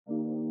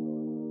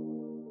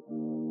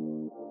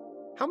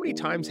How many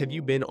times have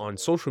you been on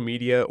social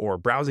media or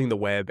browsing the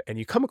web and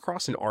you come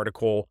across an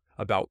article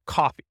about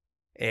coffee?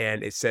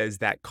 And it says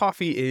that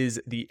coffee is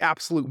the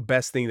absolute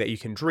best thing that you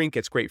can drink.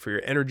 It's great for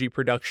your energy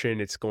production.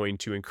 It's going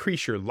to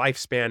increase your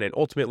lifespan and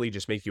ultimately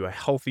just make you a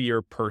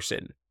healthier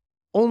person.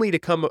 Only to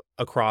come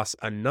across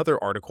another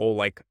article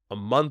like a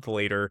month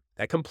later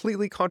that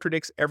completely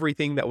contradicts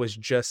everything that was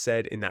just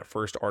said in that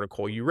first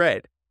article you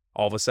read.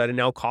 All of a sudden,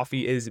 now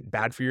coffee is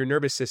bad for your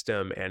nervous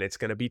system and it's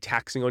going to be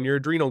taxing on your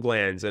adrenal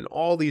glands and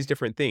all these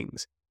different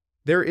things.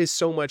 There is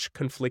so much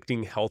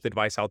conflicting health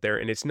advice out there,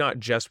 and it's not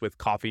just with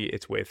coffee,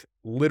 it's with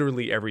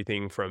literally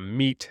everything from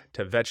meat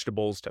to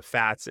vegetables to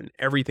fats and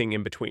everything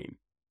in between.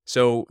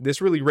 So,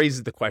 this really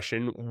raises the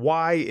question,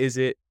 why is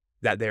it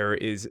that there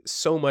is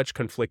so much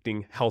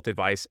conflicting health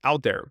advice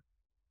out there?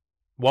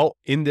 Well,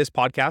 in this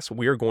podcast,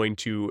 we are going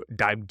to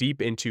dive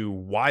deep into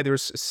why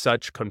there's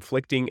such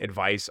conflicting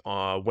advice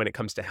when it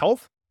comes to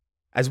health,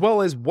 as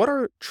well as what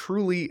are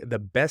truly the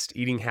best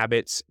eating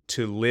habits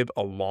to live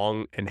a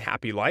long and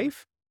happy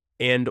life.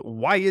 And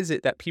why is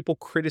it that people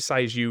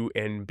criticize you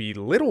and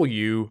belittle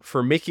you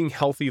for making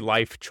healthy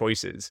life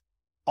choices?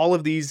 All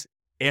of these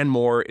and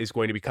more is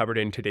going to be covered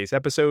in today's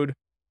episode.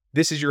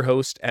 This is your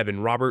host,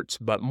 Evan Roberts,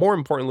 but more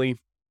importantly,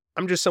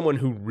 I'm just someone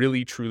who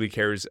really truly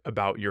cares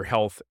about your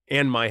health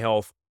and my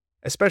health,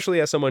 especially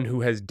as someone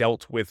who has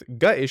dealt with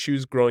gut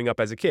issues growing up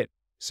as a kid.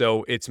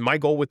 So it's my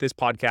goal with this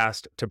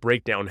podcast to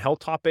break down health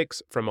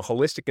topics from a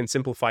holistic and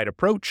simplified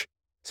approach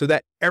so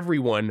that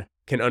everyone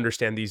can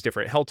understand these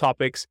different health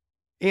topics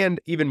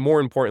and, even more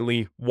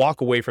importantly, walk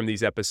away from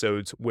these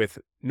episodes with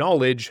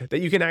knowledge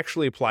that you can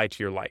actually apply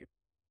to your life.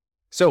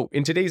 So,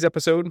 in today's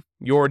episode,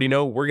 you already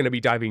know we're going to be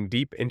diving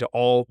deep into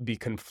all the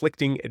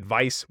conflicting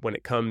advice when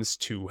it comes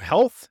to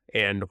health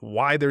and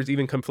why there's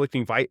even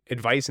conflicting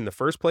advice in the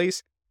first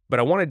place. But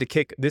I wanted to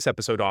kick this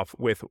episode off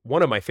with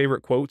one of my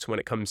favorite quotes when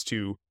it comes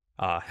to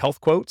health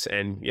quotes.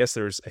 And yes,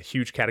 there's a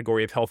huge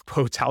category of health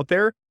quotes out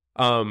there.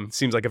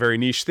 Seems like a very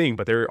niche thing,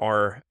 but there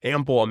are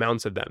ample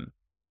amounts of them.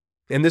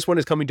 And this one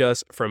is coming to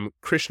us from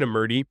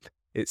Krishnamurti.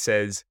 It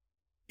says,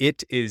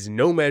 "It is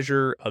no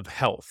measure of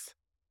health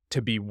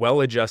to be well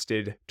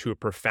adjusted to a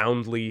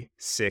profoundly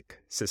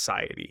sick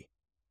society."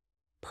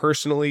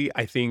 Personally,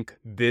 I think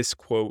this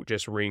quote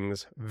just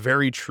rings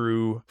very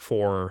true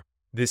for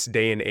this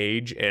day and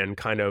age and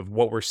kind of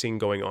what we're seeing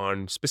going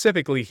on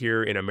specifically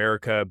here in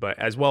America, but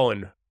as well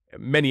in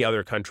many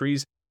other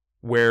countries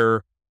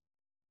where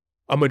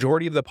a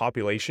majority of the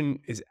population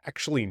is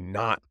actually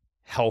not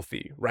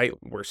healthy, right?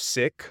 We're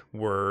sick.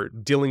 We're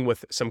dealing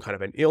with some kind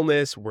of an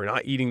illness. We're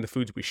not eating the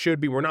foods we should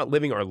be. We're not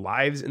living our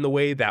lives in the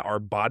way that our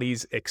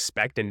bodies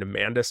expect and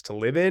demand us to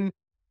live in.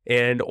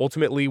 And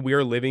ultimately, we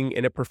are living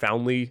in a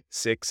profoundly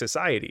sick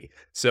society.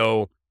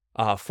 So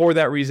for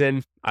that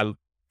reason, I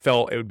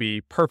felt it would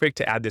be perfect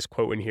to add this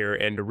quote in here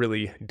and to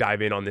really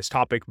dive in on this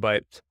topic.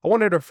 But I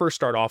wanted to first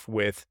start off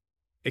with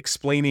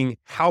explaining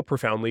how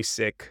profoundly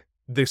sick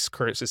this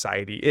current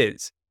society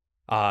is.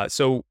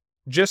 So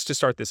just to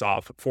start this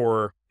off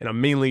and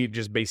I'm mainly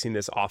just basing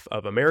this off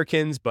of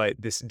Americans, but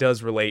this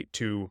does relate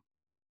to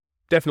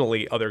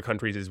definitely other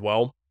countries as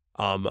well.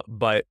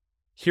 But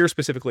here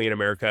specifically in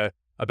America,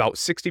 about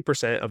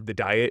 60% of the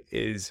diet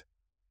is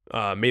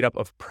made up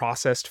of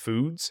processed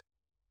foods.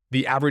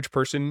 The average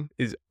person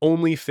is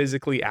only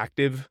physically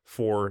active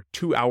for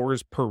 2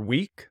 hours per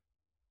week.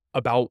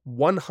 About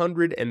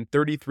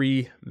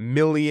 133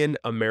 million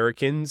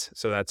Americans,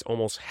 so that's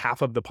almost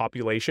half of the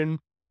population,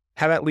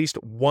 have at least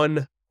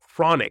one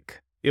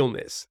chronic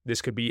illness.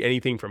 This could be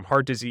anything from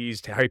heart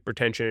disease to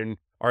hypertension,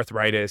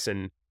 arthritis,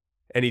 and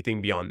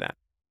anything beyond that.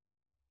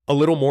 A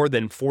little more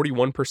than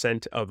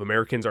 41% of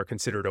Americans are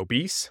considered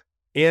obese,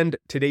 and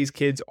today's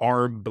kids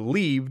are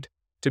believed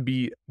to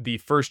be the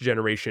first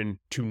generation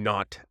to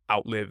not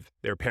outlive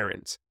their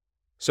parents.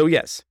 So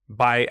yes,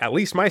 by at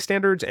least my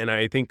standards, and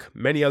I think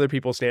many other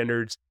people's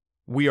standards,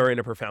 we are in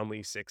a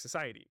profoundly sick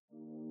society.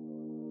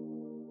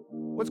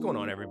 What's going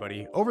on,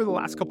 everybody? Over the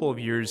last couple of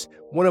years,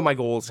 one of my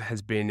goals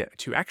has been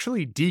to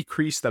actually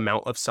decrease the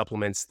amount of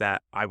supplements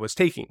that I was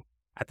taking.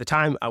 At the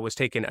time, I was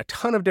taking a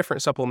ton of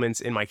different supplements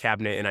in my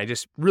cabinet, and I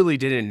just really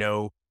didn't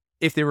know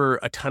if there were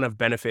a ton of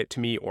benefit to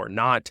me or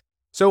not.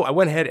 So I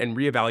went ahead and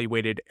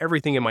reevaluated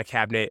everything in my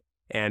cabinet,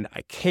 and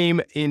I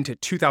came into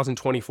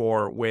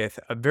 2024 with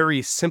a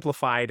very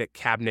simplified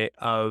cabinet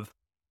of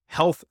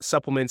health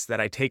supplements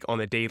that I take on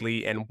the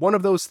daily. And one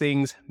of those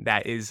things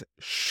that is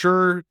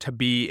sure to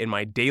be in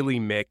my daily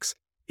mix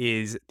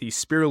is the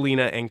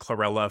spirulina and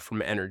chlorella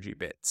from Energy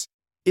Bits.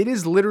 It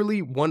is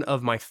literally one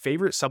of my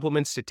favorite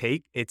supplements to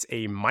take. It's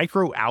a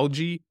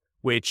microalgae,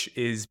 which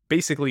is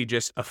basically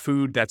just a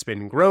food that's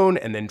been grown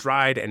and then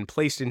dried and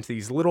placed into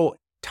these little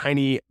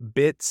tiny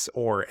bits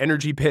or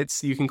energy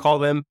bits, you can call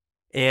them.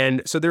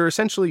 And so they're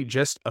essentially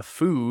just a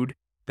food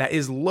that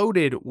is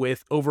loaded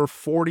with over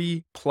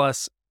 40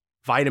 plus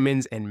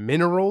vitamins and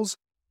minerals.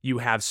 You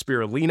have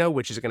spirulina,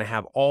 which is going to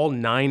have all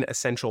 9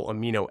 essential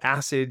amino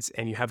acids,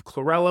 and you have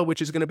chlorella,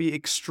 which is going to be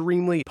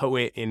extremely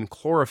potent in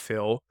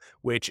chlorophyll,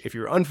 which, if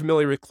you're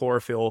unfamiliar with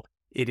chlorophyll,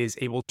 It is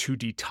able to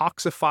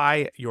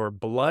detoxify your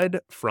blood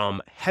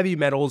from heavy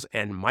metals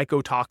and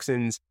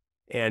mycotoxins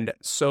and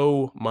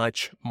so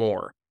much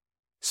more.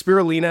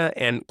 Spirulina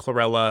and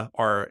chlorella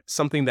are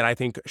something that I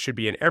think should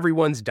be in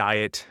everyone's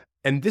diet.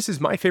 And this is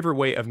my favorite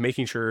way of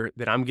making sure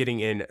that I'm getting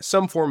in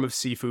some form of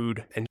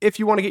seafood. And if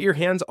you want to get your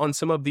hands on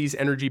some of these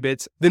energy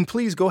bits, then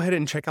please go ahead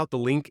and check out the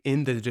link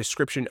in the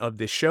description of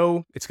this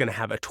show. It's going to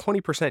have a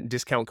 20%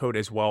 discount code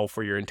as well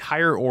for your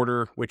entire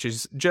order, which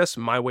is just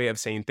my way of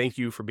saying thank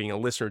you for being a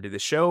listener to the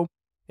show.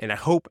 And I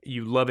hope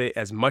you love it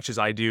as much as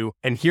I do.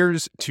 And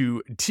here's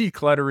to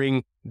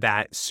decluttering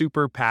that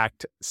super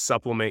packed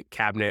supplement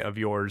cabinet of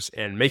yours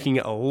and making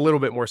it a little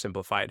bit more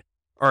simplified.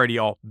 Alrighty,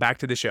 y'all, back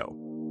to the show.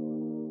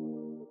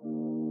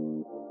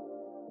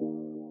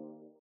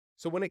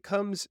 So when it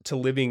comes to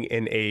living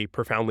in a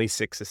profoundly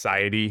sick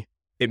society,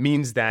 it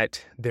means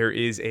that there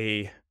is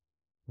a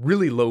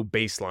really low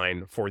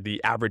baseline for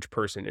the average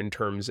person in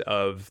terms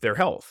of their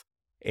health.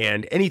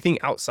 And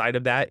anything outside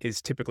of that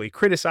is typically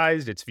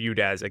criticized. It's viewed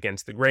as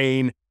against the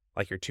grain,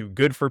 like you're too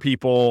good for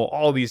people,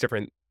 all these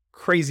different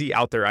crazy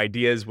out there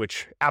ideas,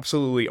 which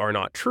absolutely are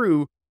not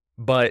true.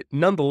 But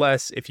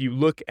nonetheless, if you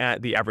look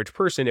at the average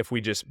person, if we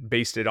just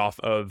based it off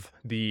of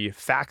the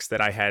facts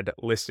that I had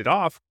listed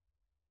off,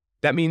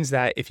 that means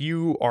that if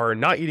you are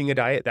not eating a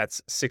diet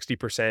that's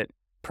 60%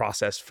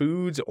 processed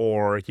foods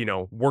or,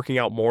 working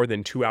out more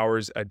than 2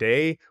 hours a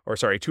day,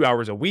 2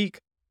 hours a week,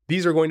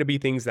 these are going to be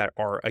things that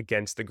are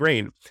against the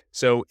grain.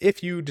 So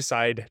if you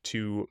decide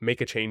to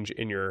make a change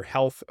in your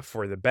health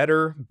for the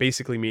better,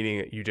 basically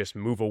meaning you just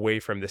move away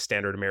from the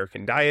standard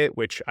American diet,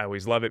 which I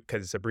always love it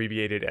because it's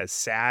abbreviated as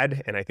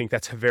SAD. And I think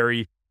that's a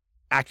very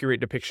accurate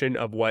depiction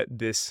of what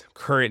this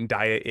current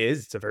diet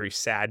is. It's a very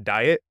sad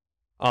diet.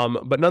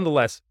 But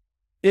nonetheless,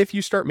 if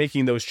you start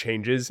making those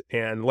changes,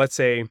 and let's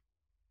say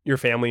your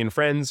family and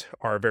friends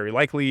are very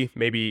likely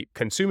maybe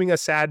consuming a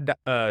SAD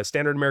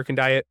standard American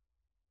diet,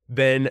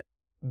 then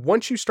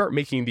once you start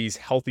making these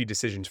healthy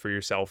decisions for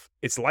yourself,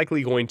 it's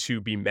likely going to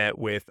be met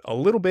with a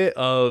little bit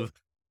of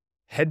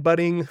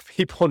headbutting,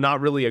 people not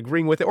really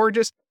agreeing with it, or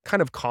just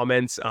kind of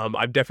comments.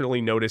 I've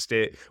definitely noticed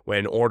it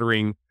when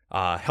ordering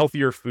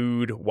healthier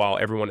food while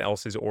everyone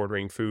else is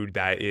ordering food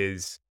that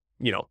is,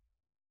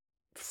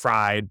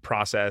 fried,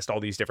 processed, all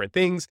these different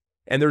things.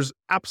 And there's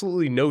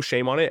absolutely no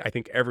shame on it. I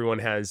think everyone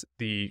has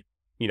the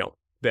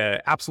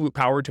absolute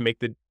power to make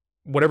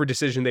whatever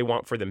decision they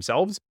want for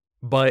themselves.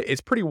 But it's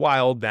pretty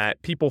wild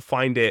that people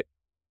find it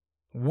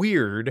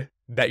weird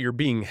that you're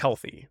being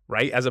healthy,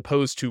 right? As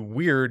opposed to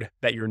weird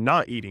that you're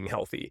not eating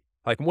healthy.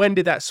 Like, when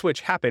did that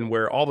switch happen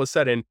where all of a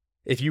sudden,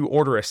 if you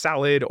order a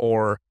salad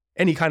or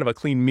any kind of a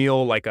clean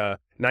meal, like a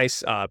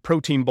nice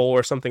protein bowl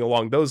or something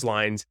along those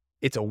lines,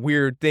 it's a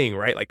weird thing,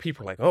 right? Like,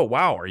 people are like, oh,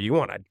 wow, are you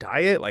on a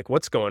diet? Like,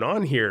 what's going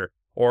on here?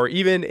 Or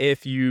even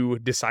if you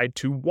decide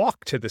to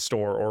walk to the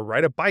store or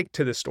ride a bike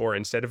to the store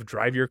instead of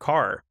drive your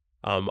car.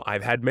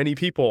 I've had many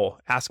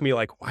people ask me,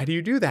 like, why do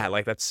you do that?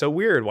 Like, that's so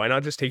weird. Why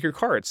not just take your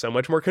car? It's so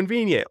much more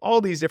convenient.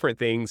 All these different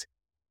things.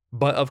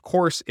 But of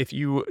course, if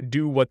you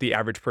do what the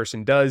average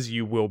person does,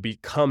 you will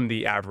become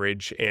the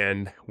average.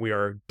 And we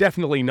are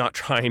definitely not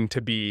trying to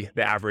be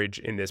the average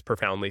in this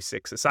profoundly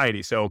sick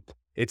society. So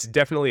it's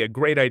definitely a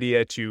great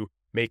idea to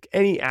make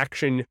any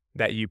action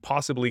that you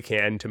possibly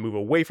can to move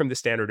away from the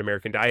standard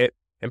American diet.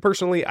 And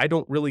personally, I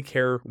don't really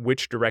care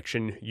which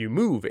direction you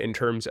move in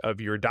terms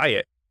of your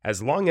diet.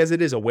 As long as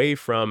it is away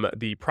from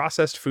the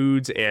processed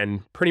foods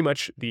and pretty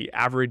much the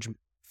average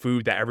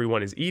food that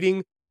everyone is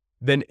eating,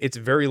 then it's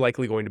very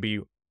likely going to be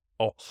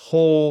a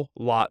whole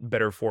lot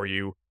better for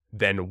you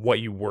than what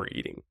you were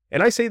eating.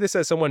 And I say this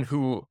as someone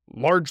who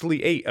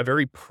largely ate a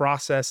very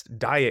processed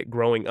diet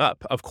growing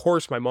up. Of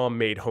course, my mom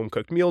made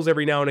home-cooked meals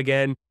every now and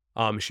again.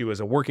 She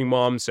was a working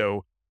mom,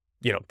 so,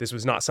 this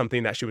was not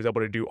something that she was able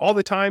to do all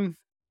the time.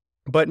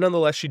 But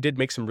nonetheless, she did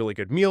make some really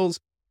good meals.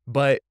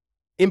 But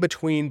in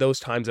between those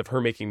times of her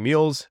making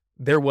meals,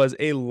 there was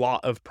a lot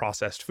of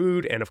processed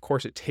food. And of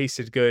course, it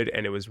tasted good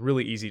and it was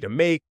really easy to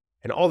make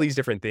and all these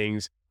different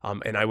things.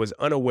 And I was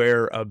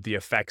unaware of the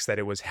effects that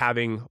it was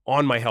having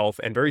on my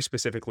health and very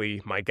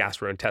specifically my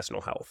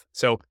gastrointestinal health.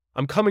 So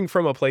I'm coming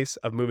from a place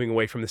of moving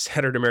away from the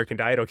standard American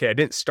diet. Okay, I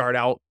didn't start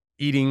out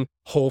eating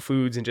whole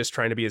foods and just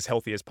trying to be as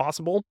healthy as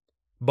possible.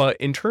 But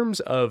in terms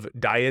of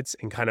diets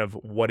and kind of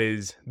what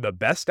is the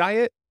best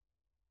diet,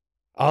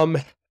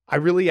 I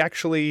really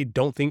actually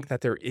don't think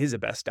that there is a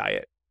best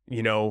diet.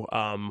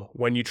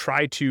 When you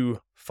try to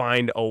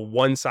find a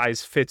one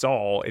size fits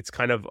all, it's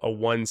kind of a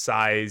one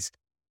size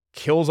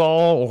kills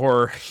all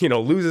or,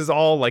 loses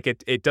all. Like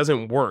it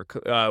doesn't work.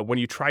 When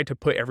you try to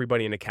put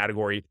everybody in a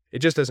category, it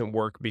just doesn't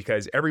work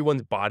because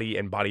everyone's body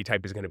and body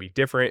type is going to be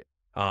different.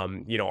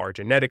 Our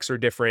genetics are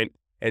different.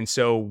 And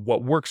so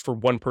what works for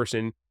one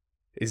person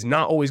is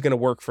not always going to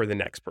work for the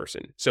next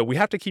person. So we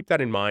have to keep that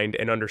in mind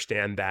and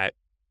understand that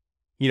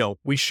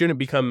we shouldn't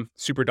become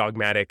super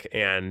dogmatic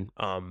and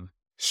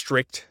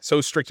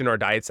so strict in our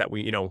diets that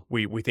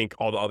we think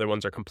all the other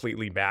ones are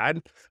completely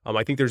bad.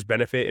 I think there's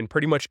benefit in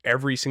pretty much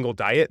every single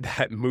diet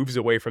that moves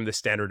away from the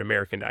standard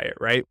American diet,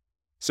 right?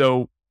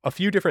 So a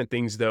few different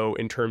things though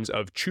in terms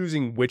of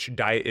choosing which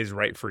diet is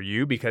right for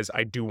you, because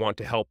I do want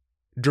to help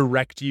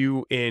direct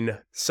you in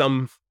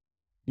some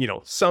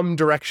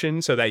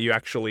direction so that you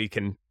actually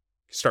can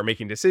start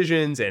making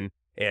decisions and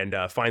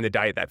find the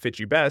diet that fits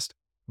you best.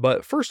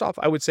 But first off,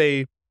 I would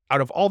say out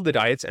of all the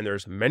diets, and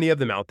there's many of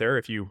them out there,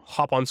 if you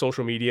hop on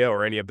social media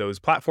or any of those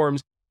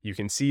platforms, you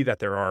can see that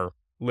there are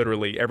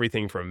literally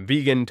everything from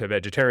vegan to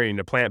vegetarian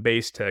to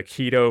plant-based to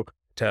keto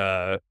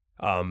to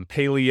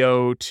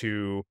paleo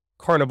to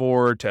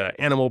carnivore to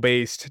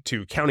animal-based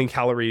to counting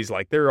calories.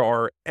 Like there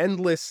are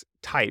endless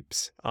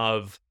types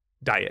of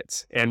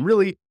diets. And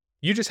really,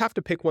 you just have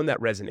to pick one that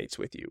resonates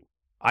with you.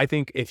 I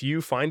think if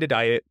you find a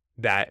diet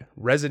that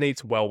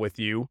resonates well with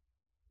you,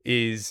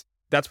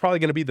 that's probably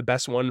going to be the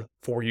best one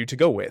for you to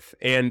go with.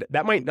 And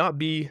that might not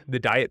be the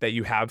diet that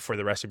you have for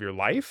the rest of your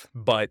life,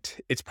 but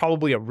it's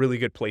probably a really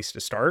good place to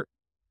start.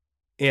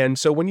 And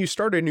so when you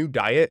start a new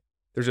diet,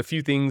 there's a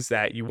few things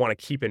that you want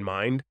to keep in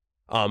mind.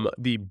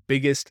 The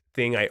biggest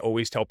thing I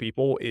always tell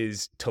people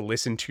is to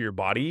listen to your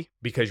body,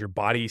 because your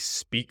body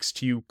speaks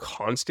to you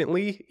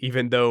constantly,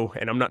 even though,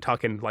 and I'm not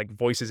talking like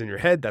voices in your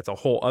head, that's a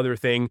whole other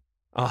thing.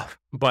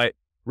 But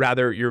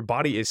rather your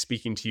body is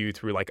speaking to you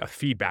through like a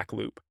feedback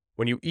loop.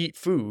 When you eat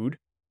food,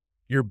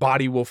 your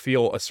body will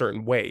feel a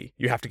certain way.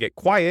 You have to get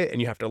quiet and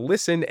you have to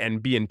listen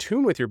and be in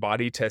tune with your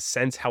body to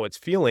sense how it's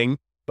feeling.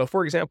 But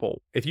for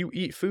example, if you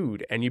eat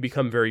food and you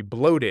become very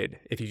bloated,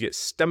 if you get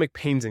stomach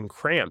pains and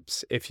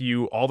cramps, if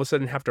you all of a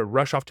sudden have to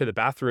rush off to the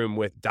bathroom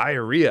with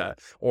diarrhea,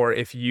 or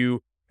if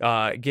you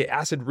get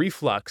acid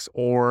reflux,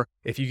 or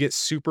if you get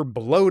super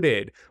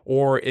bloated,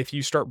 or if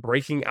you start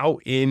breaking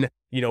out in,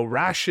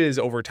 rashes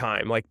over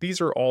time, like these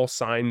are all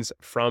signs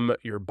from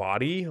your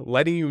body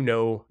letting you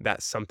know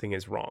that something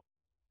is wrong.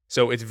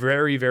 So it's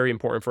very, very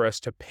important for us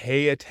to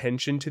pay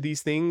attention to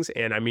these things.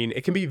 And I mean,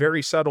 it can be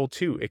very subtle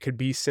too. It could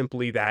be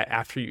simply that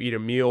after you eat a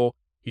meal,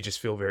 you just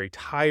feel very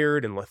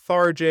tired and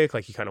lethargic,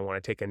 like you kind of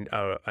want to take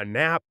a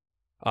nap.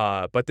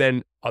 But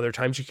then other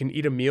times you can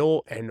eat a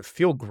meal and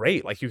feel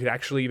great. Like you could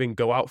actually even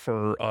go out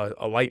for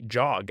a light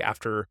jog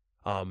after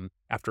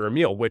a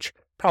meal, which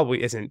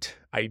probably isn't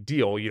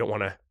ideal. You don't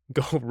want to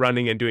go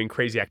running and doing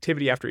crazy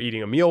activity after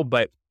eating a meal,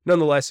 but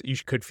nonetheless, you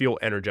could feel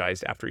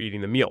energized after eating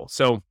the meal.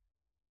 So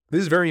this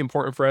is very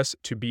important for us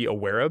to be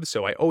aware of.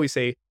 So I always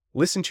say,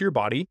 listen to your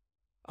body.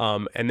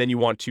 And then you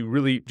want to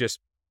really just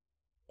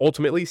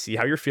ultimately see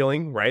how you're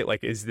feeling, right?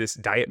 Like, is this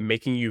diet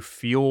making you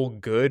feel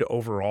good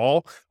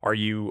overall? Are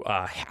you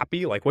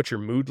happy? Like, what's your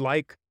mood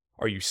like?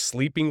 Are you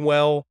sleeping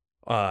well?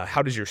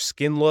 How does your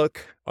skin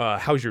look?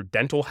 How's your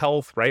dental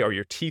health, right? Are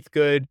your teeth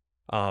good?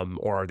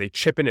 Or are they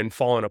chipping and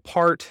falling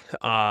apart?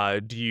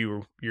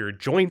 Do your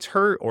joints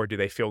hurt, or do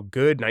they feel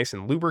good, nice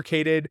and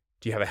lubricated?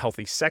 Do you have a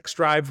healthy sex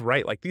drive,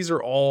 right? Like these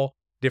are all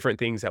different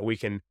things that we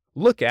can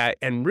look at.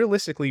 And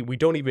realistically, we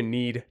don't even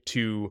need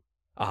to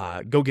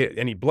go get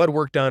any blood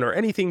work done or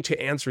anything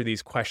to answer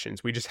these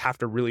questions. We just have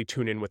to really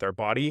tune in with our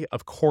body.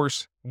 Of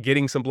course,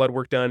 getting some blood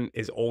work done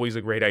is always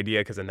a great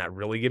idea, because then that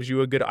really gives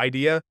you a good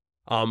idea.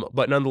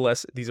 But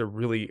nonetheless, these are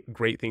really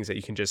great things that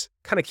you can just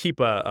kind of keep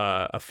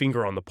a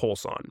finger on the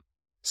pulse on.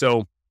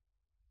 So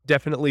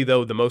definitely,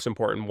 though, the most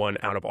important one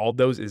out of all of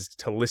those is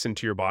to listen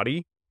to your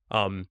body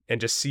and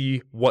just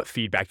see what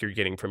feedback you're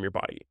getting from your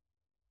body.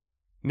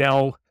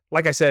 Now,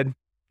 like I said,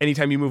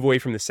 anytime you move away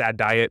from the SAD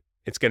diet,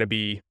 it's going to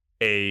be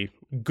a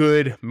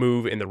good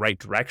move in the right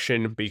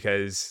direction,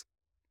 because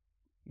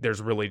there's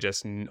really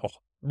just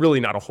really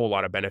not a whole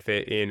lot of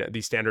benefit in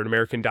the standard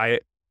American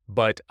diet.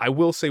 But I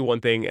will say one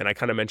thing, and I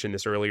kind of mentioned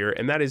this earlier,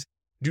 and that is,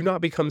 do not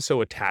become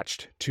so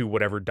attached to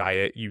whatever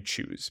diet you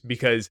choose,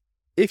 because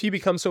if you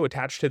become so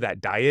attached to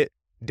that diet,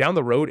 down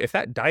the road, if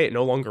that diet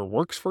no longer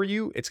works for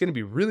you, it's going to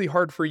be really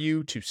hard for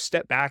you to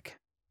step back,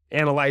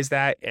 analyze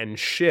that, and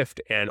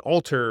shift and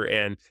alter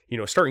and,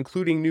 start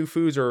including new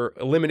foods or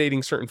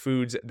eliminating certain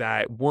foods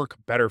that work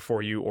better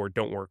for you or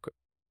don't work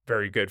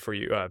very good for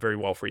you, very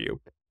well for you.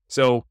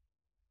 So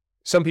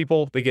some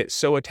people, they get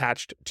so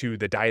attached to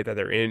the diet that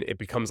they're in, it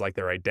becomes like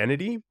their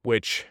identity,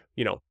 which,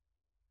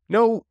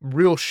 no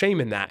real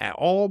shame in that at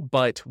all,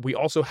 but we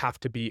also have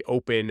to be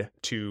open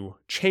to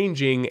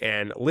changing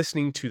and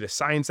listening to the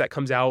science that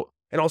comes out,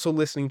 and also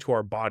listening to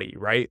our body,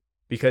 right?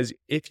 Because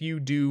if you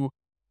do,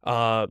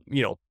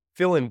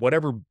 fill in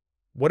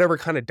whatever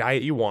kind of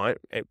diet you want,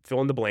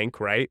 fill in the blank,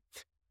 right?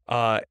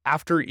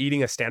 After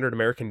eating a standard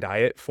American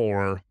diet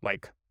for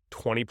like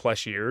 20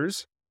 plus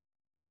years,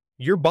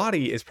 your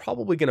body is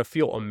probably going to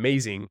feel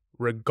amazing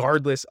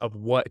regardless of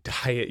what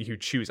diet you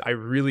choose. I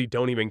really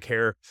don't even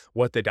care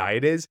what the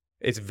diet is.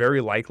 It's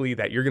very likely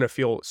that you're going to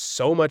feel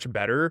so much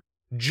better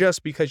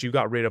just because you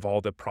got rid of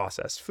all the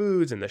processed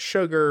foods and the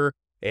sugar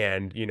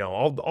and,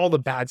 all the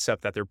bad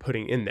stuff that they're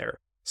putting in there.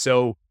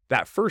 So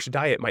that first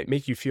diet might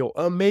make you feel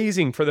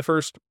amazing for the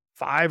first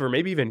 5 or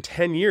maybe even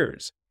 10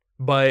 years.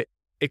 But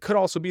it could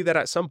also be that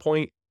at some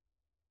point,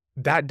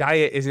 that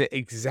diet isn't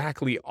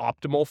exactly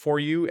optimal for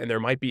you, and there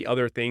might be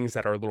other things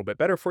that are a little bit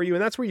better for you,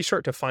 and that's where you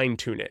start to fine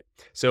tune it.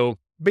 So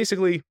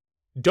basically,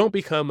 don't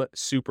become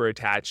super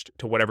attached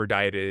to whatever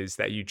diet it is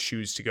that you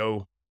choose to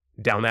go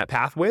down that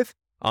path with.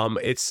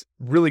 It's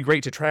really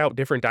great to try out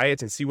different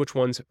diets and see which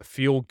ones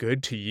feel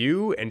good to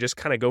you and just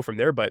kind of go from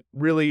there. But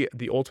really,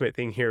 the ultimate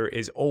thing here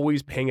is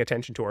always paying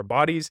attention to our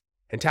bodies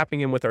and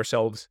tapping in with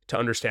ourselves to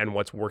understand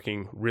what's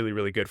working really,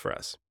 really good for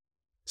us.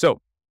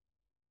 So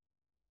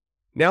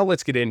now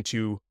let's get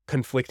into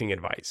conflicting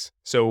advice.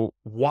 So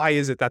why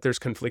is it that there's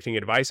conflicting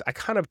advice? I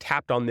kind of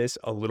tapped on this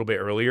a little bit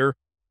earlier,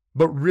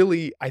 but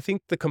really, I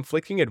think the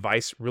conflicting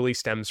advice really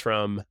stems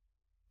from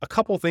a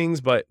couple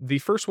things, but the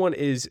first one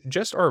is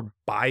just our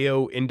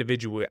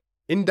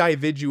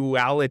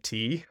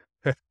individuality.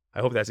 I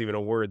hope that's even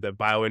a word,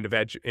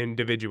 the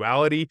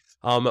individuality.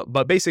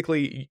 But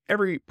basically,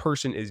 every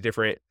person is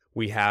different.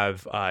 We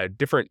have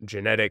different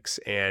genetics,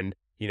 and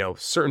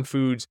certain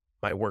foods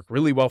might work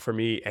really well for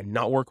me and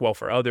not work well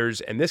for others.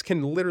 And this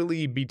can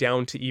literally be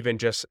down to even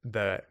just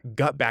the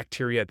gut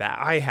bacteria that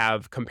I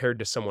have compared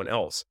to someone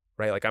else,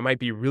 right? Like I might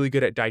be really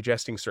good at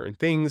digesting certain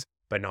things,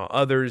 but not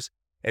others.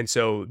 And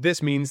so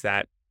this means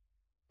that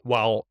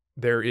while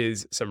there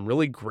is some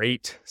really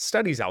great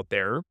studies out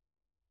there,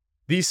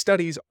 these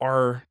studies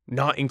are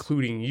not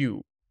including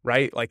you,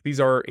 right? Like these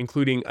are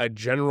including a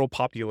general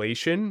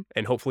population,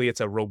 and hopefully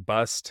it's a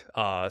robust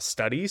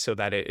study so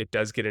that it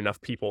does get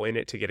enough people in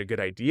it to get a good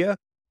idea.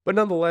 But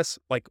nonetheless,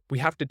 like we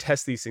have to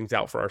test these things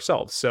out for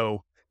ourselves.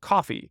 So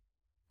coffee,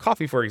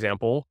 for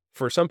example,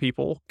 for some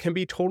people can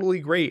be totally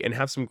great and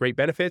have some great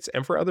benefits.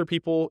 And for other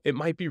people, it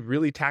might be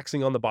really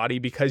taxing on the body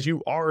because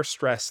you are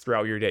stressed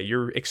throughout your day.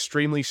 You're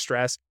extremely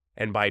stressed.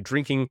 And by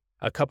drinking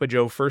a cup of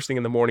Joe first thing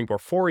in the morning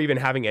before even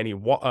having any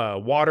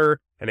water,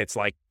 and it's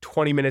like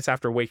 20 minutes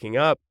after waking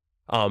up,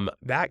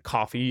 that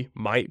coffee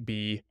might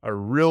be a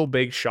real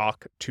big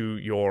shock to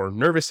your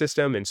nervous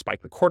system and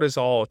spike the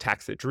cortisol,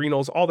 tax the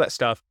adrenals, all that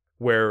stuff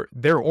where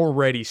they're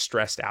already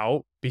stressed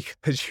out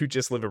because you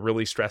just live a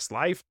really stressed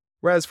life.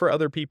 Whereas for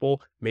other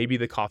people, maybe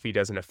the coffee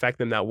doesn't affect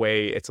them that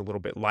way. It's a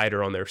little bit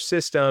lighter on their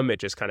system. It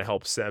just kind of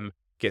helps them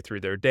get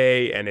through their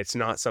day. And it's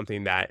not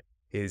something that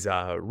is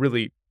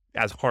really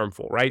as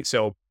harmful, right?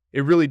 So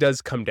it really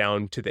does come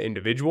down to the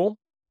individual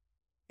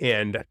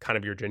and kind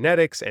of your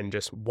genetics and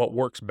just what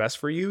works best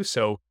for you.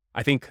 So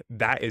I think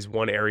that is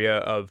one area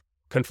of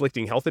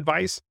conflicting health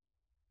advice.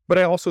 But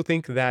I also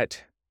think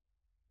that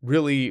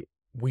really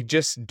we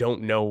just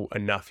don't know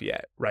enough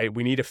yet, right?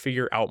 We need to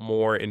figure out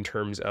more in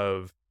terms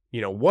of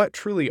what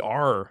truly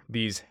are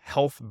these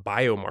health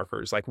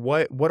biomarkers? Like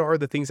what are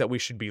the things that we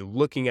should be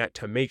looking at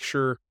to make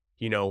sure,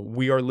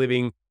 we are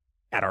living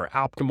at our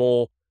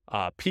optimal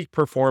peak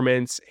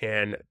performance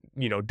and,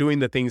 doing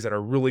the things that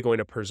are really going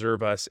to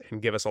preserve us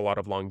and give us a lot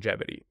of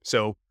longevity.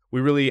 So we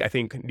really, I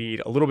think,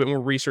 need a little bit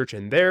more research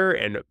in there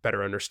and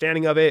better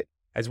understanding of it,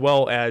 as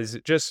well as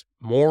just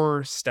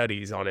more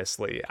studies,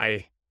 honestly.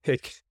 I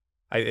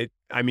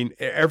mean,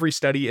 every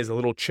study is a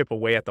little chip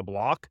away at the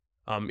block.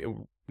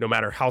 No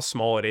matter how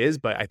small it is,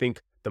 but I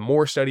think the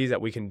more studies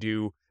that we can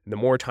do, the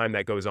more time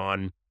that goes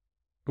on,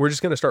 we're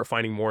just going to start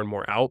finding more and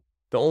more out.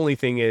 The only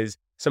thing is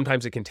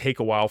sometimes it can take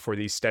a while for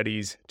these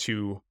studies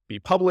to be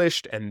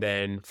published and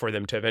then for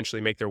them to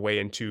eventually make their way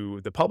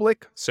into the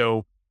public.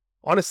 So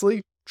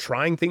honestly,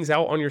 trying things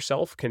out on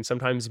yourself can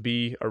sometimes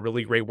be a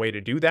really great way to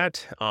do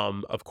that.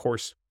 Of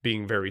course,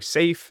 being very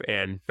safe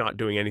and not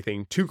doing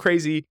anything too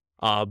crazy.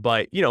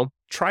 But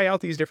try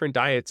out these different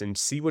diets and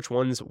see which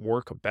ones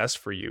work best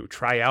for you.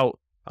 Try out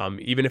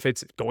even if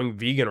it's going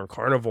vegan or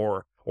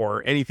carnivore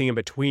or anything in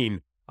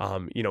between,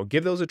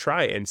 give those a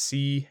try and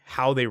see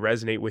how they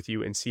resonate with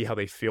you and see how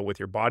they feel with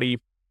your body.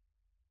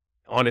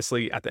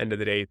 Honestly, at the end of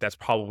the day, that's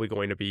probably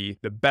going to be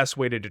the best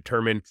way to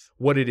determine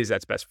what it is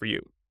that's best for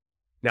you.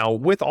 Now,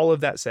 with all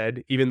of that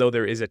said, even though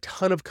there is a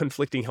ton of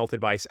conflicting health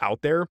advice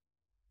out there,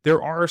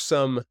 there are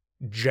some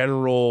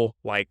general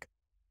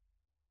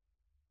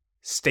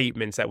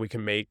statements that we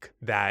can make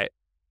that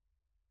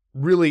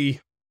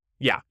really,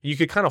 you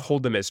could kind of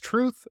hold them as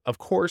truth. Of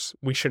course,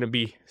 we shouldn't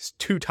be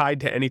too tied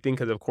to anything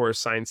because, of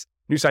course,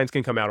 new science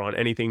can come out on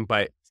anything.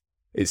 But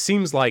it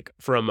seems like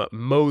from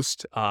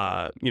most,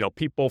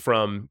 people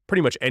from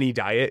pretty much any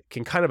diet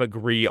can kind of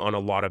agree on a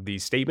lot of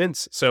these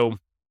statements. So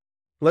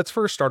let's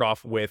first start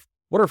off with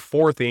what are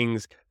 4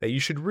 things that you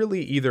should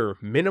really either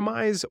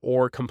minimize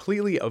or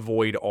completely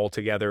avoid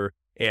altogether.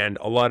 And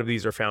a lot of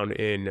these are found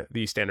in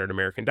the standard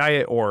American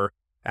diet, or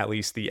at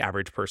least the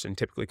average person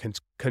typically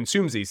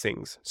consumes these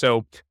things.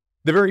 So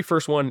the very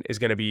first one is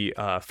going to be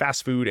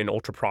fast food and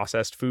ultra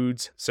processed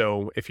foods.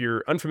 So if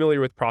you're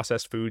unfamiliar with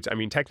processed foods, I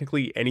mean,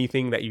 technically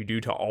anything that you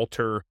do to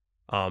alter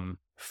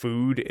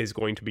food is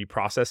going to be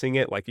processing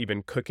it. Like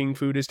even cooking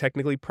food is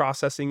technically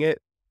processing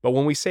it. But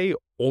when we say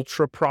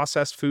ultra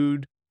processed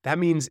food, that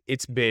means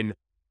it's been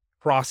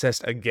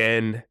processed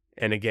again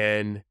and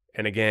again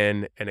and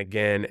again and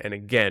again and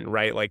again,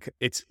 right? Like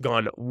it's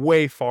gone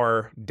way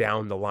far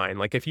down the line.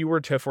 Like if you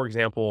were to, for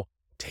example,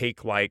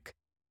 take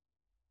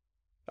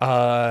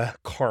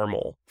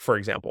caramel, for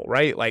example,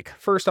 right? Like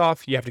first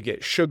off, you have to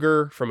get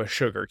sugar from a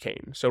sugar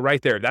cane. So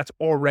right there, that's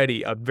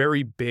already a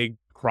very big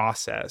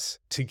process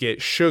to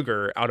get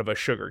sugar out of a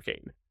sugar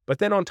cane. But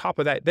then on top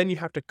of that, then you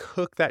have to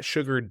cook that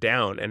sugar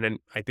down. And then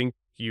I think,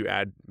 you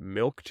add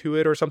milk to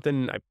it or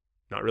something. I'm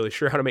not really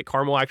sure how to make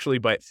caramel actually,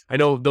 but I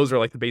know those are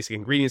like the basic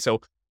ingredients.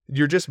 So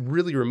you're just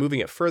really removing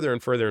it further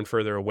and further and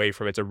further away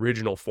from its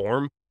original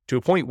form to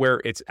a point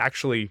where it's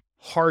actually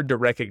hard to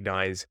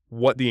recognize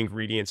what the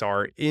ingredients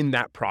are in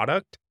that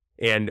product.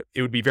 And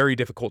it would be very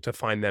difficult to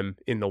find them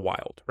in the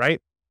wild, right?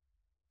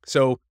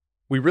 So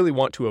we really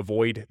want to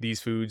avoid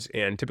these foods,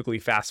 and typically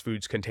fast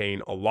foods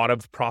contain a lot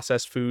of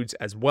processed foods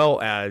as well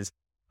as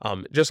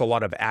just a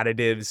lot of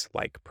additives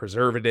like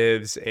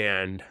preservatives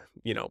and,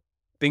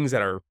 things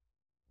that are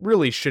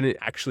really shouldn't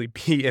actually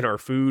be in our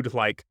food.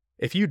 Like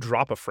if you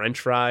drop a French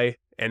fry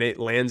and it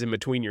lands in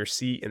between your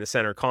seat and the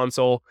center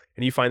console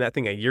and you find that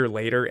thing a year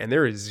later and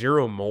there is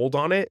zero mold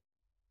on it,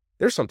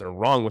 there's something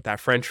wrong with that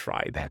French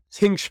fry. That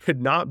thing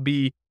should not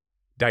be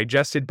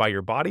digested by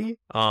your body.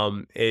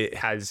 It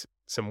has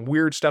some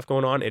weird stuff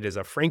going on. It is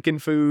a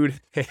Franken food,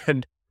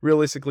 and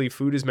realistically,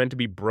 food is meant to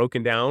be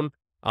broken down,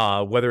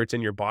 whether it's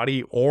in your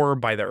body or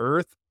by the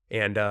earth,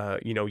 and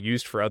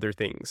used for other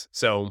things.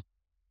 So,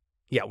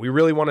 yeah, we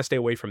really want to stay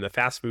away from the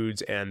fast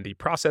foods and the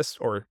processed,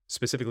 or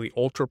specifically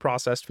ultra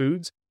processed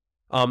foods.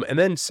 And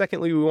then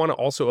secondly, we want to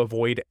also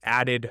avoid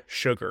added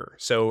sugar.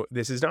 So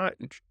this is not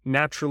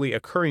naturally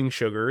occurring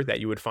sugar that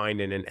you would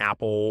find in an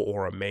apple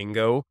or a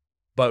mango,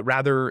 but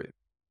rather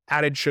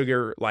added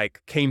sugar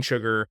like cane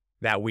sugar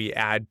that we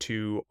add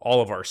to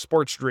all of our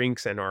sports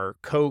drinks and our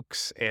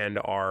Cokes and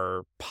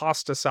our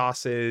pasta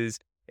sauces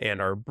and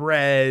our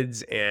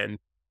breads and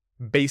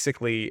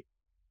basically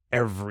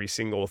every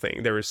single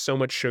thing. There is so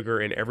much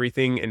sugar in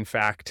everything. In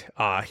fact,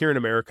 here in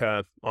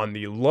America on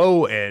the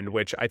low end,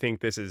 which I think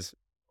this is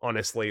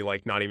honestly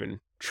like not even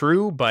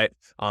true, but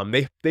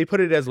they put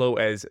it as low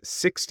as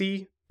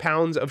 60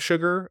 pounds of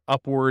sugar,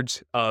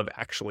 upwards of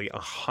actually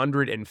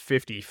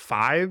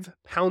 155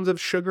 pounds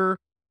of sugar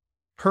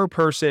per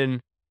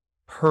person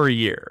per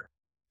year.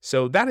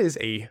 So that is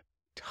a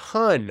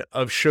ton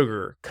of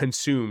sugar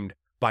consumed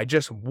by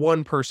just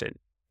one person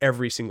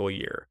every single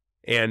year.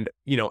 And,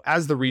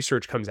 as the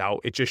research comes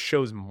out, it just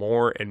shows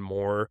more and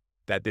more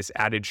that this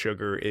added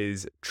sugar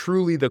is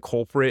truly the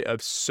culprit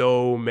of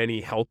so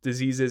many health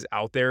diseases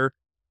out there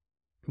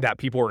that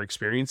people are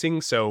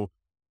experiencing. So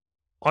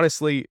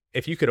honestly,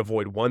 if you could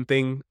avoid one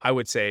thing, I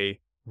would say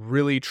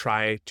really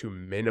try to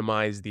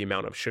minimize the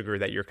amount of sugar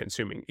that you're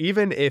consuming.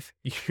 Even if,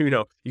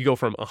 you go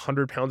from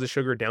 100 pounds of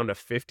sugar down to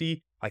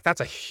 50, like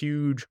that's a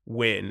huge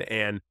win.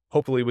 And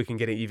hopefully we can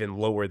get it even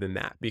lower than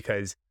that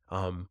because,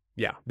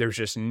 there's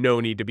just no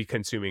need to be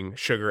consuming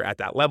sugar at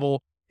that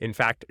level. In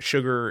fact,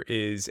 sugar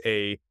is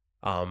a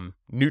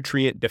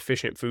nutrient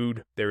deficient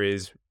food. There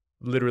is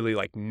literally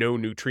like no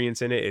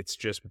nutrients in it. It's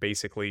just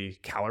basically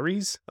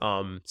calories.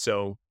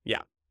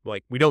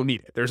 Like we don't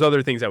need it. There's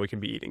other things that we can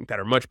be eating that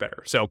are much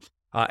better. So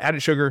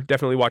added sugar,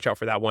 definitely watch out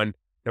for that one.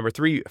 Number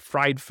 3,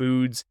 fried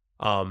foods.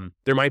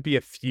 There might be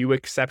a few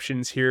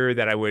exceptions here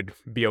that I would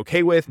be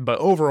okay with, but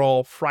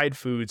overall, fried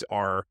foods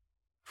are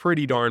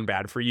pretty darn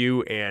bad for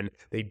you, and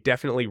they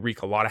definitely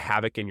wreak a lot of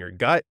havoc in your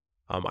gut.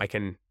 I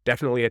can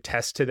definitely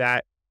attest to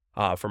that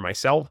for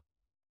myself.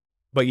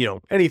 But,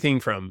 anything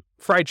from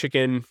fried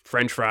chicken,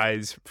 French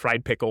fries,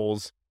 fried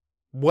pickles,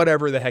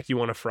 whatever the heck you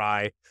want to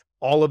fry,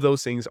 all of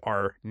those things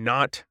are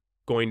not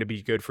going to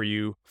be good for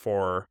you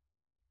for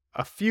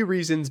a few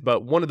reasons,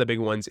 but one of the big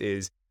ones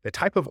is the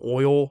type of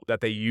oil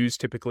that they use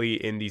typically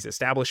in these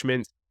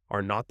establishments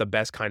are not the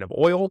best kind of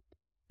oil.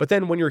 But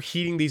then when you're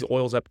heating these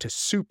oils up to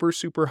super,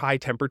 super high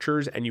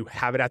temperatures and you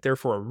have it out there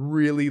for a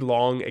really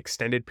long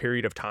extended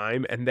period of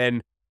time, and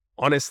then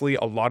honestly,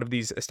 a lot of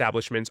these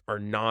establishments are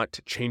not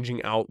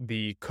changing out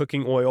the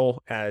cooking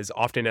oil as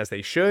often as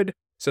they should.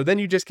 So then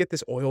you just get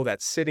this oil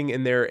that's sitting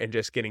in there and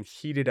just getting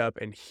heated up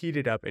and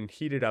heated up and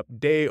heated up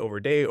day over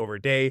day over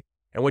day.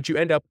 And what you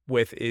end up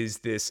with is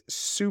this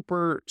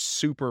super,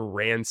 super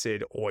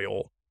rancid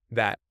oil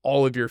that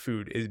all of your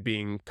food is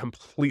being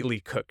completely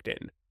cooked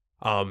in.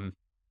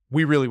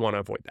 We really want to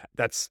avoid that.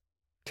 That's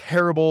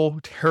terrible,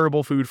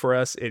 terrible food for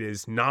us. It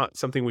is not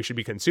something we should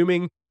be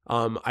consuming.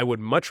 I would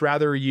much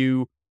rather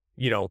you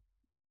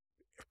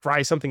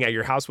fry something at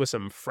your house with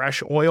some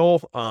fresh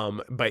oil.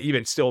 But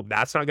even still,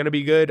 that's not going to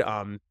be good.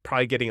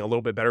 Probably getting a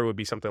little bit better would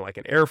be something like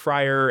an air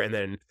fryer and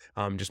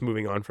then just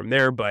moving on from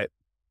there. But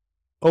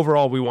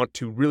overall, we want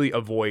to really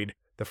avoid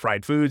the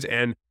fried foods.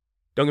 And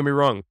don't get me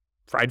wrong,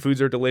 fried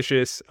foods are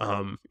delicious.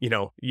 You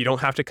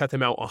don't have to cut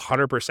them out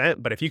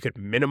 100%, but if you could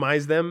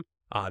minimize them,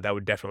 that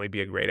would definitely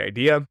be a great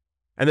idea.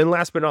 And then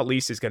last but not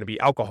least is going to be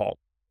alcohol.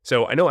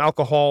 So I know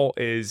alcohol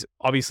is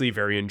obviously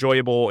very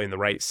enjoyable in the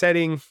right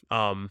setting,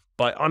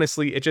 but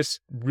honestly, it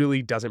just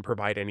really doesn't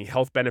provide any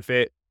health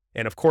benefit.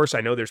 And of course,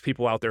 I know there's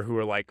people out there who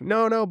are like,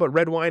 no, but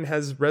red wine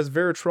has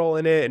resveratrol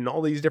in it and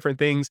all these different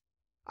things.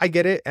 I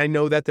get it. I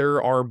know that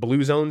there are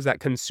blue zones that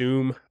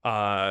consume,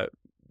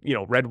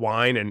 red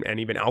wine and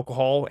even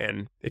alcohol.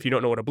 And if you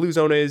don't know what a blue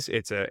zone is,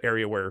 it's an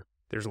area where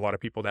there's a lot of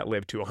people that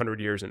live to 100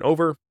 years and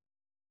over.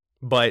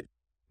 But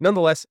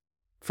nonetheless,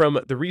 from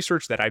the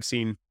research that I've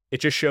seen,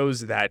 it just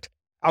shows that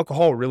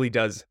alcohol really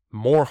does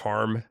more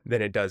harm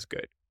than it does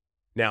good.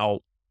 Now,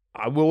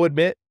 I will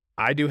admit,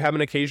 I do have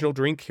an occasional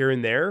drink here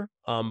and there,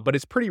 but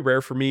it's pretty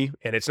rare for me.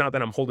 And it's not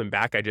that I'm holding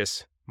back.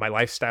 My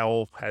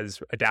lifestyle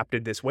has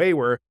adapted this way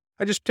where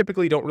I just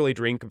typically don't really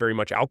drink very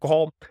much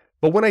alcohol.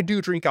 But when I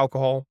do drink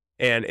alcohol,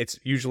 and it's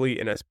usually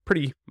in a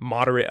pretty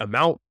moderate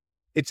amount,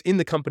 it's in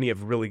the company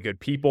of really good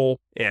people.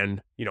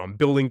 And, I'm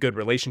building good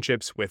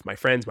relationships with my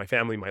friends, my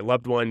family, my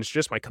loved ones,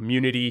 just my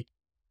community.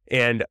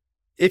 And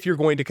if you're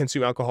going to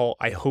consume alcohol,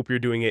 I hope you're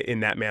doing it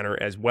in that manner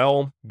as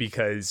well,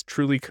 because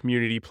truly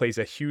community plays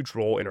a huge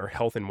role in our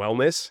health and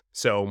wellness.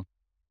 So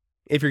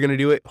if you're going to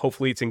do it,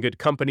 hopefully it's in good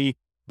company.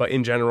 But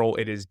in general,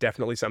 it is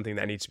definitely something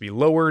that needs to be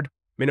lowered,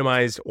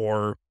 minimized,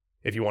 or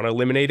if you want to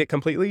eliminate it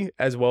completely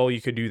as well,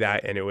 you could do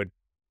that and it would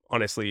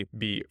honestly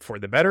be for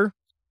the better.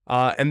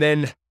 And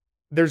then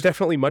there's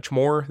definitely much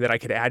more that I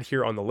could add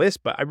here on the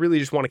list, but I really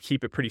just want to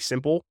keep it pretty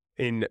simple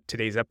in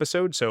today's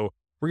episode. So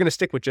we're going to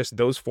stick with just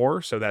those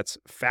four. So that's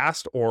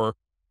fast food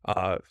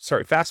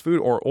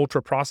or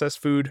ultra processed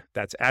food,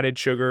 that's added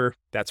sugar,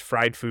 that's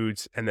fried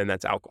foods, and then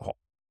that's alcohol.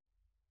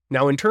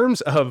 Now, in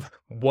terms of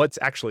what's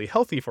actually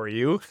healthy for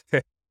you,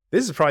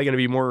 this is probably going to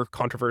be more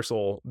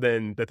controversial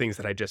than the things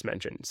that I just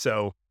mentioned.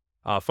 So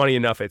funny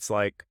enough, it's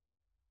like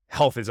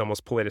health is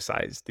almost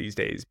politicized these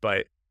days,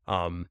 but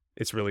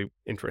it's really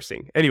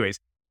interesting. Anyways,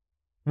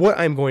 what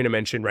I'm going to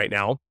mention right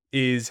now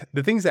is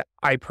the things that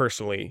I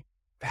personally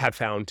have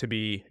found to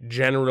be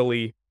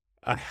generally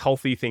a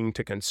healthy thing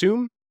to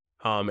consume.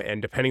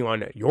 And depending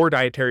on your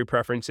dietary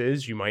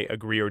preferences, you might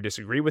agree or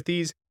disagree with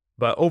these.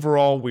 But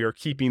overall, we are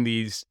keeping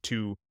these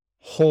to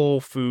whole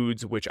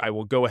foods, which I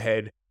will go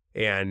ahead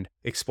and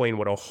explain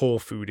what a whole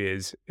food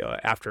is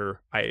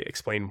after I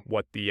explain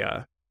what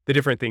the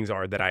different things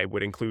are that I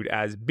would include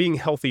as being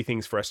healthy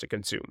things for us to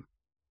consume.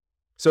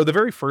 So the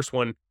very first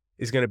one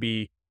is going to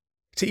be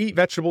to eat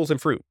vegetables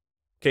and fruit.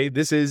 Okay,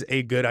 this is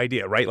a good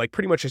idea, right? Like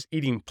pretty much just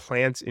eating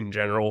plants in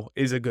general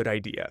is a good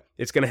idea.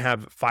 It's going to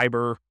have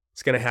fiber,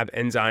 it's going to have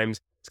enzymes,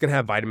 it's going to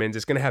have vitamins,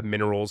 it's going to have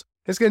minerals.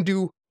 It's going to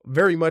do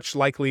very much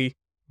likely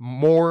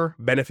more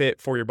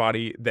benefit for your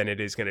body than it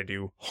is going to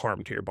do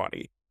harm to your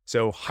body.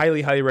 So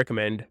highly, highly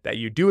recommend that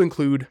you do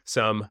include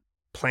some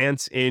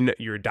plants in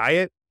your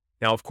diet.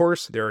 Now, of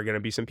course, there are going to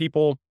be some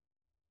people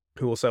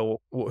who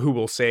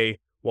will say,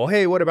 well,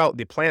 hey, what about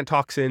the plant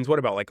toxins? What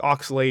about like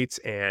oxalates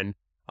and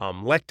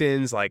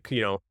lectins? Like,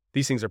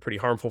 these things are pretty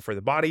harmful for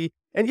the body.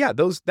 And yeah,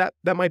 that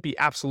might be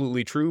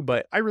absolutely true,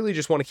 but I really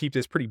just want to keep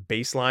this pretty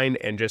baseline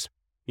and just,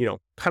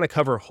 kind of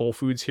cover whole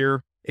foods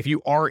here. If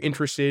you are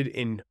interested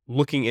in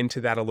looking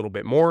into that a little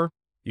bit more,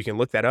 you can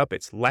look that up.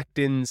 It's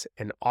lectins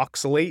and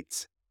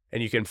oxalates,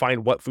 and you can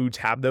find what foods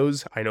have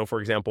those. I know,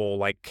 for example,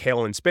 like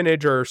kale and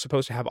spinach are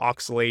supposed to have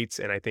oxalates,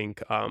 and I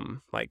think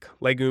like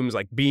legumes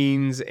like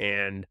beans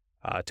and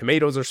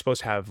tomatoes are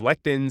supposed to have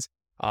lectins,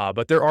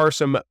 but there are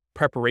some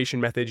preparation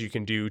methods you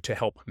can do to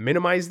help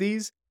minimize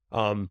these.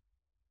 But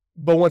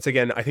once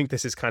again, I think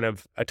this is kind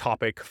of a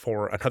topic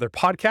for another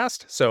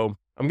podcast. So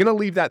I'm going to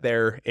leave that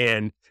there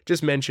and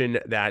just mention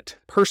that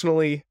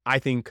personally, I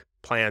think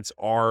plants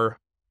are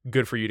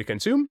good for you to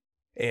consume.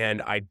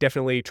 And I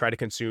definitely try to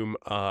consume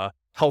a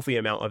healthy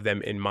amount of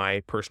them in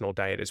my personal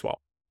diet as well.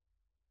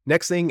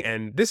 Next thing,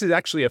 and this is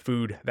actually a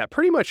food that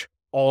pretty much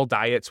all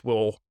diets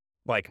will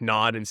like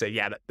nod and say,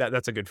 yeah,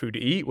 that's a good food to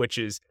eat, which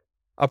is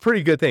a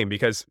pretty good thing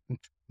because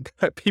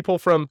people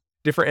from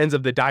different ends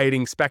of the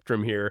dieting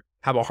spectrum here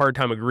have a hard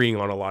time agreeing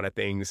on a lot of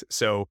things.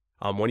 So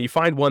when you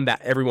find one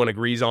that everyone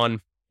agrees on,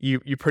 you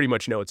pretty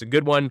much know it's a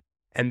good one,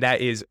 and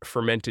that is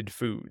fermented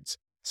foods.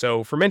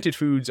 So fermented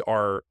foods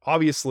are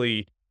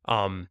obviously,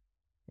 they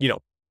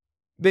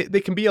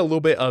can be a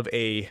little bit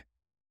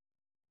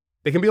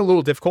they can be a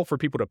little difficult for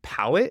people to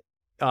palate.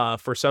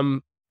 For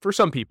some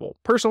people,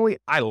 personally,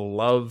 I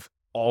love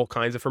all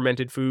kinds of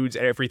fermented foods,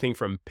 everything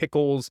from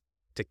pickles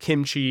to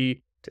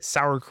kimchi to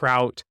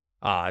sauerkraut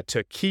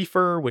to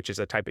kefir, which is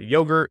a type of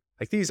yogurt.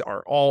 Like these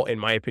are all, in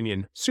my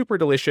opinion, super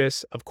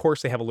delicious. Of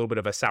course, they have a little bit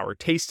of a sour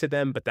taste to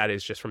them, but that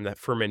is just from that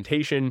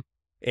fermentation.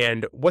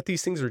 And what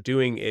these things are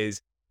doing is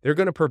they're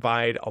going to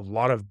provide a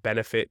lot of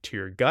benefit to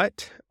your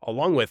gut,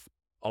 along with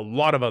a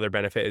lot of other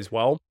benefit as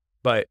well.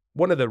 But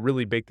one of the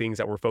really big things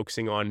that we're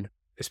focusing on,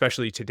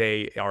 especially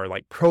today, are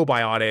like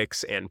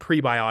probiotics and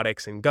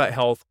prebiotics and gut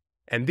health.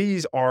 And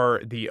these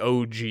are the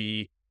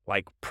OG,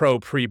 like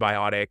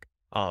prebiotic,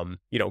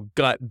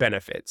 gut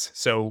benefits.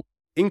 So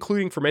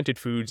including fermented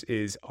foods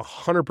is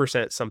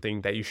 100%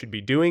 something that you should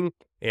be doing.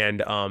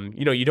 And,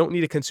 you don't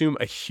need to consume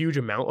a huge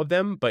amount of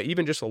them, but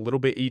even just a little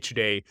bit each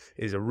day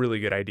is a really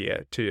good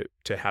idea to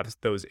have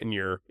those in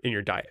your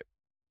diet.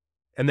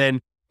 And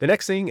then the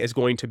next thing is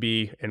going to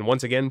be, and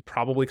once again,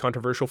 probably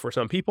controversial for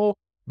some people,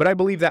 but I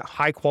believe that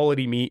high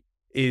quality meat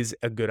is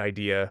a good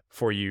idea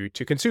for you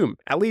to consume,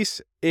 at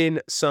least in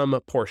some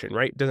portion,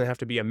 right? It doesn't have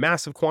to be a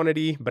massive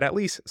quantity, but at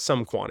least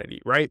some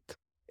quantity, right?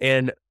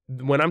 And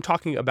when I'm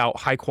talking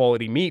about high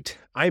quality meat,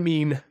 I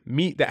mean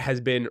meat that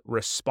has been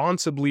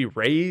responsibly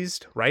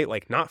raised, right?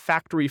 Like not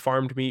factory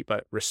farmed meat,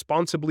 but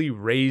responsibly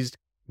raised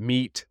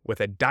meat with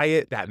a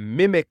diet that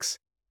mimics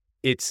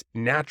its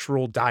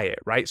natural diet,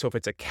 right? So if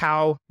it's a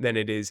cow, then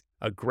it is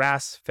a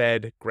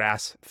grass-fed,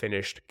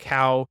 grass-finished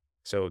cow.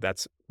 So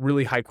that's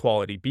really high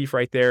quality beef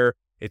right there.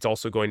 It's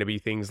also going to be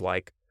things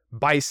like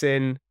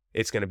bison.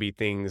 It's going to be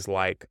things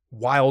like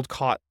wild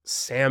caught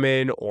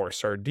salmon or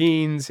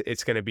sardines.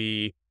 It's going to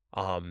be,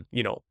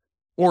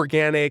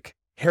 organic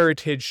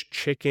heritage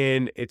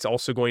chicken. It's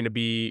also going to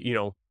be,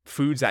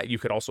 foods that you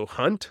could also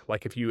hunt.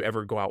 Like if you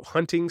ever go out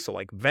hunting, so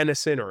like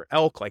venison or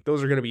elk, like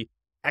those are going to be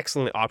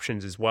excellent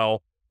options as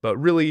well. But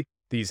really,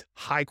 these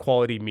high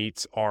quality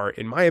meats are,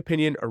 in my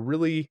opinion, a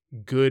really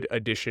good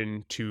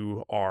addition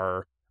to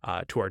our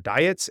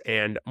diets,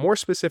 and more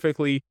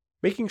specifically,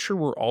 making sure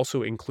we're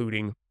also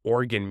including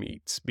organ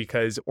meats,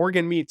 because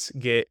organ meats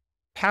get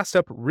passed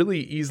up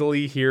really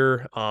easily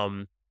here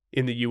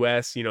in the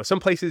US. Some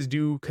places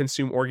do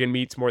consume organ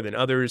meats more than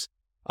others,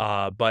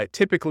 but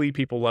typically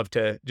people love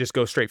to just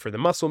go straight for the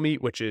muscle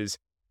meat, which is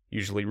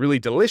usually really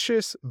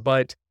delicious,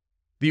 but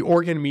the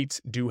organ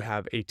meats do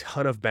have a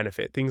ton of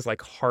benefit. Things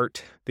like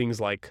heart, things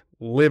like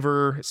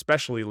liver,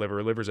 especially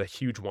liver. Liver's a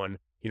huge one.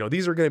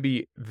 These are going to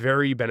be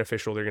very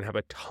beneficial. They're going to have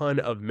a ton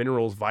of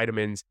minerals,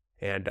 vitamins,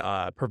 and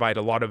provide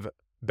a lot of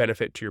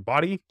benefit to your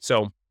body.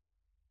 So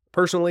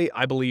personally,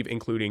 I believe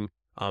including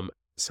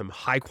some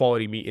high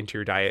quality meat into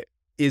your diet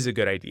is a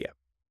good idea.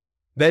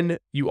 Then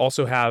you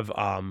also have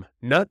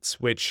nuts,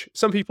 which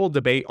some people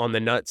debate on the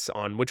nuts,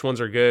 on which ones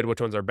are good, which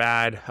ones are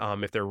bad,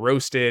 if they're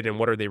roasted and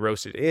what are they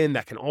roasted in.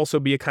 That can also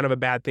be a kind of a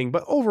bad thing.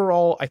 But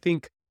overall, I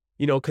think,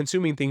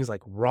 consuming things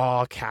like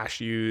raw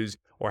cashews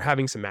or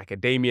having some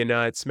macadamia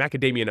nuts.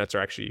 Macadamia nuts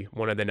are actually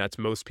one of the nuts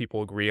most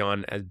people agree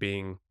on as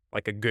being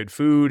like a good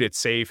food. It's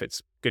safe,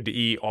 it's good to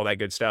eat, all that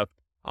good stuff.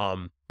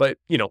 But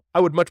I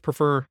would much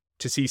prefer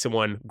to see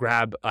someone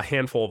grab a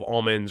handful of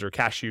almonds or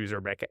cashews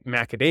or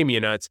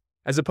macadamia nuts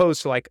as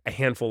opposed to like a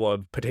handful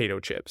of potato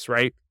chips,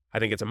 right? I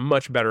think it's a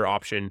much better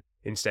option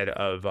instead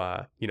of,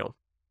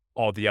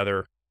 all the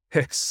other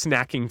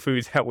snacking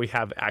foods that we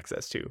have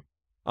access to.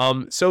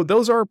 So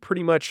those are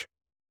pretty much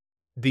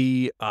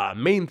the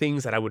main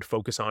things that I would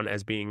focus on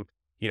as being,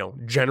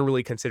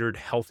 generally considered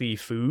healthy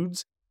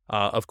foods.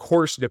 Of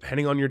course,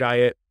 depending on your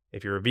diet,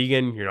 if you're a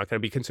vegan, you're not going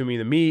to be consuming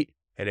the meat.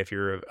 And if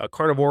you're a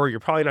carnivore, you're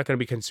probably not going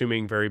to be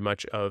consuming very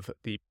much of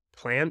the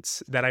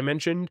plants that I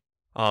mentioned.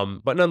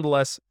 But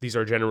nonetheless, these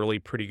are generally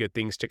pretty good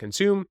things to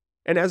consume.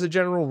 And as a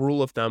general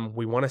rule of thumb,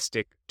 we want to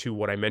stick to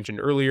what I mentioned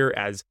earlier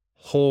as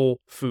whole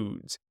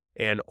foods.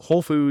 And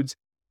whole foods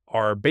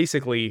are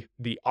basically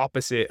the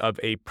opposite of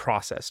a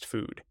processed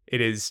food. It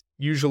is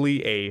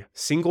usually a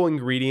single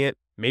ingredient.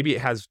 Maybe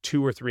it has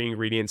 2 or 3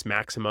 ingredients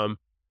maximum.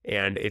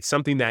 And it's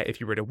something that if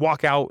you were to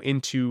walk out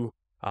into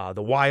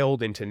the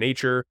wild, into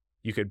nature,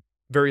 you could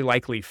very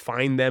likely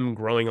find them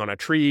growing on a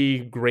tree,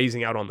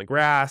 grazing out on the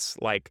grass,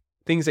 like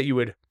things that you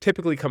would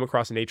typically come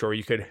across in nature, or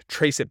you could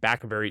trace it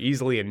back very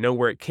easily and know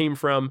where it came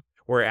from.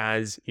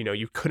 Whereas,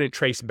 you couldn't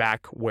trace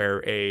back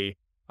where a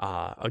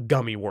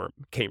gummy worm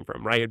came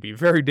from, right? It'd be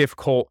very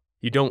difficult.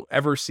 You don't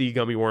ever see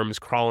gummy worms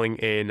crawling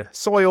in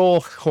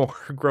soil or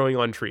growing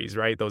on trees,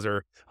 right? Those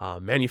are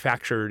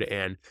manufactured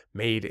and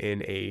made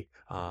in a,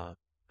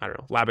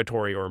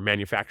 laboratory or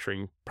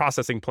manufacturing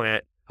processing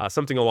plant,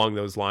 something along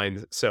those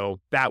lines. So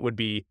that would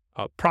be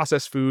a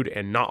processed food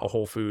and not a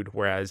whole food.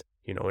 Whereas,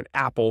 an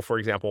apple, for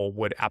example,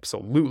 would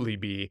absolutely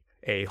be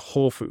a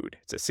whole food.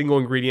 It's a single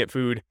ingredient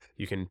food.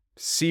 You can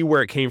see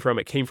where it came from.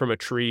 It came from a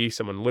tree.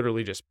 Someone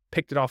literally just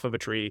picked it off of a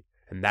tree,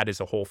 and that is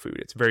a whole food.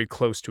 It's very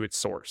close to its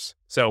source.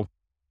 So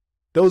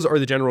those are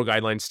the general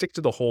guidelines. Stick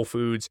to the whole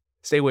foods,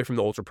 stay away from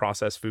the ultra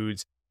processed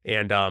foods.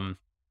 And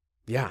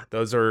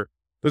those are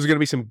going to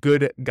be some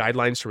good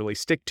guidelines to really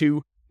stick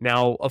to.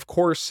 Now, of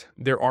course,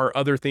 there are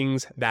other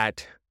things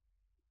that,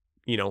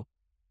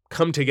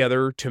 come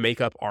together to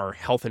make up our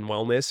health and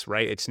wellness,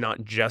 right? It's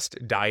not just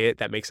diet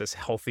that makes us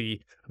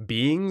healthy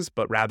beings,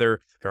 but rather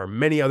there are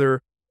many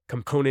other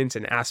components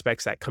and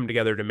aspects that come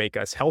together to make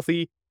us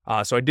healthy.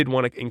 So I did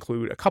want to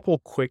include a couple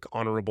quick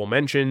honorable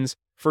mentions.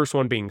 First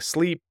one being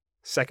sleep,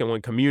 second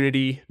one,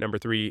 community, number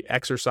 3,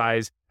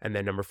 exercise, and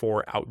then number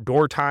 4,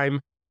 outdoor time.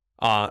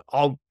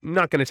 I'm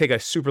not going to take a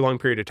super long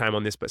period of time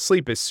on this, but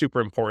sleep is super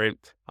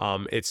important.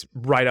 It's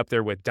right up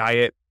there with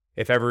diet.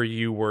 If ever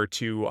you were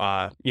to,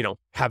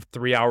 have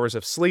 3 hours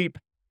of sleep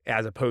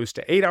as opposed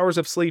to 8 hours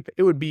of sleep,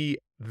 it would be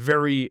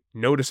very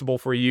noticeable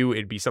for you.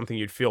 It'd be something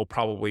you'd feel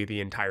probably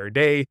the entire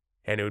day,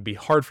 and it would be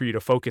hard for you to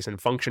focus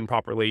and function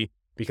properly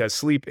because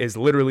sleep is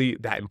literally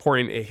that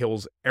important. It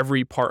heals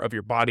every part of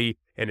your body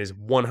and is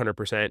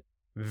 100%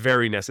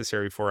 very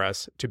necessary for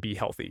us to be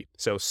healthy.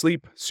 So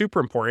sleep, super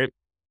important.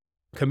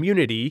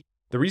 Community.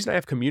 The reason I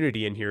have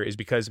community in here is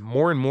because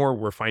more and more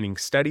we're finding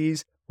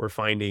studies, we're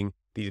finding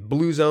these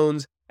blue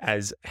zones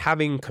as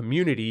having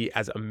community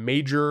as a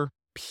major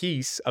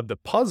piece of the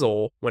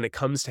puzzle when it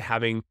comes to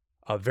having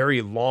a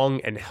very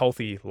long and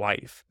healthy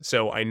life.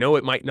 So I know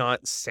it might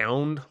not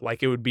sound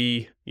like it would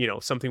be,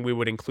 something we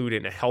would include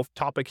in a health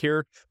topic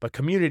here, but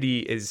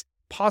community is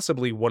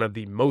possibly one of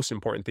the most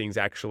important things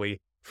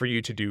actually for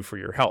you to do for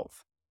your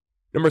health.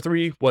 Number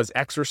three was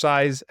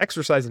exercise.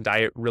 Exercise and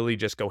diet really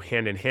just go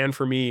hand in hand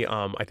for me.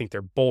 I think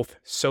they're both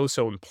so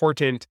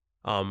important.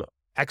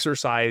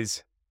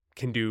 Exercise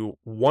can do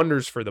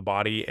wonders for the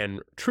body.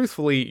 And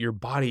truthfully, your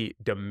body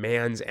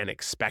demands and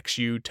expects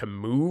you to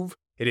move.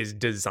 It is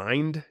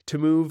designed to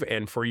move.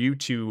 And for you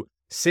to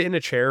sit in a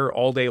chair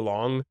all day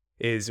long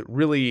is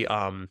really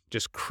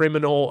just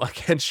criminal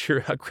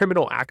a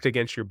criminal act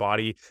against your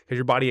body, because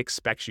your body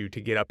expects you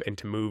to get up and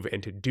to move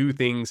and to do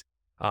things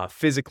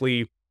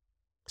physically.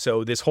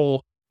 So this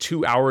whole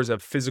 2 hours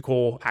of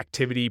physical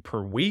activity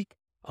per week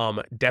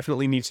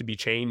definitely needs to be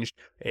changed.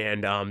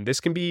 And this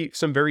can be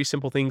some very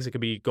simple things. It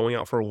could be going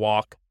out for a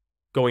walk,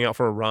 going out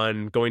for a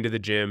run, going to the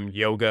gym,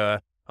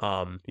 yoga,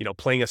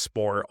 playing a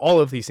sport. All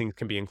of these things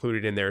can be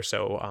included in there.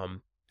 So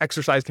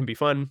exercise can be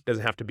fun,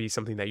 doesn't have to be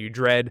something that you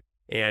dread.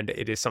 And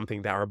it is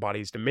something that our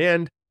bodies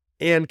demand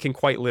and can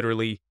quite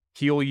literally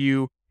heal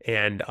you.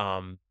 And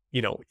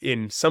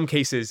in some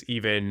cases,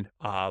 even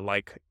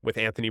like with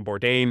Anthony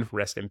Bourdain,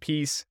 rest in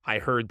peace, I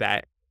heard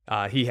that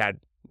he had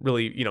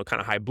really, kind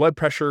of high blood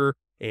pressure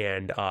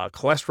and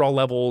cholesterol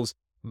levels.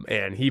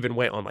 And he even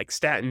went on like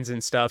statins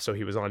and stuff. So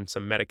he was on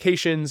some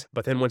medications.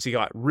 But then once he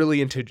got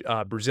really into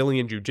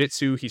Brazilian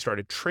jiu-jitsu, he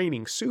started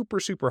training super,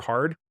 super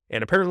hard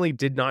and apparently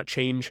did not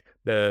change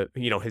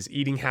his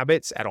eating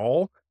habits at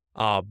all.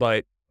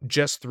 But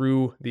just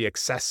through the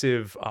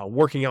excessive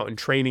working out and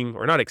training,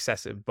 or not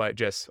excessive, but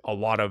just a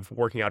lot of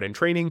working out and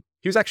training,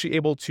 he was actually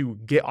able to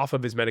get off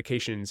of his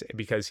medications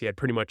because he had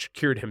pretty much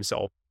cured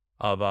himself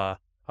of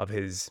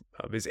his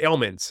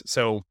ailments.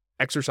 So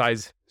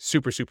exercise,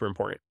 super, super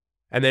important.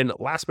 And then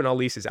last but not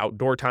least is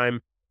outdoor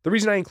time. The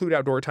reason I include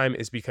outdoor time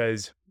is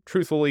because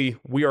truthfully,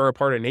 we are a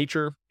part of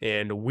nature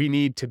and we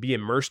need to be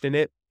immersed in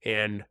it.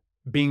 And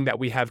being that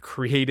we have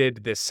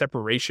created this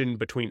separation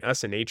between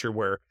us and nature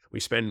where we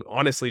spend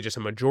honestly just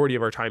a majority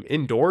of our time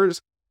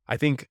indoors, I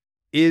think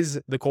is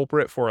the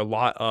culprit for a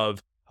lot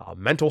of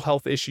mental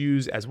health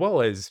issues, as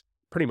well as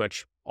pretty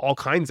much all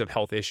kinds of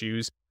health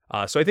issues.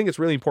 So I think it's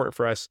really important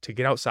for us to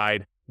get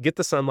outside, get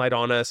the sunlight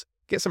on us,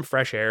 get some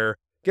fresh air,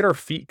 get our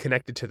feet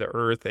connected to the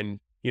earth, and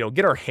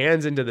get our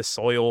hands into the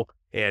soil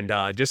and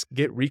just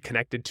get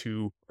reconnected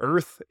to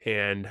earth.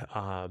 And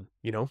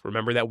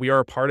remember that we are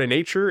a part of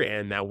nature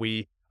and that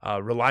we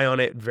rely on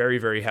it very,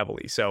 very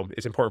heavily. So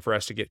it's important for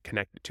us to get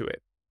connected to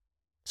it.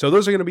 So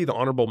those are going to be the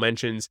honorable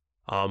mentions.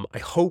 I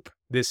hope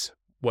this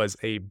was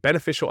a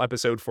beneficial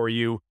episode for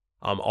you.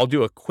 I'll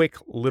do a quick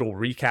little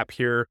recap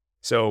here.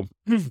 So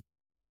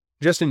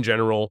just in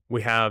general,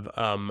 we have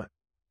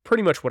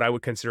pretty much what I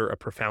would consider a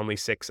profoundly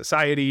sick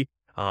society.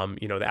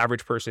 The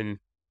average person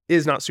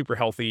is not super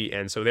healthy.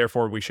 And so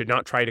therefore we should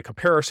not try to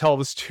compare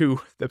ourselves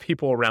to the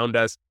people around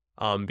us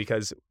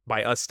because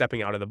by us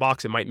stepping out of the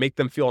box, it might make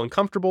them feel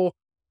uncomfortable,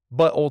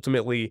 but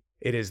ultimately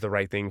it is the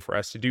right thing for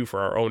us to do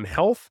for our own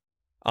health.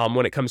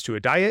 When it comes to a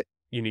diet,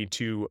 you need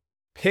to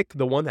pick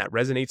the one that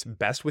resonates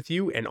best with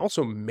you and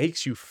also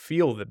makes you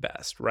feel the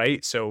best,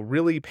 right? So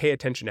really pay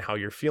attention to how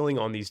you're feeling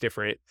on these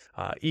different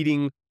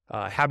eating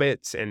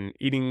habits and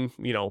eating,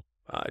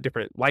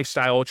 different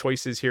lifestyle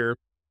choices here.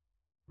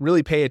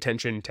 Really pay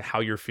attention to how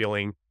you're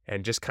feeling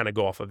and just kind of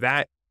go off of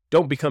that.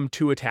 Don't become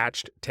too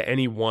attached to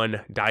any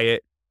one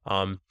diet.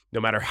 No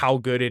matter how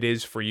good it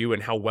is for you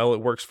and how well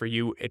it works for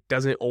you, it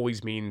doesn't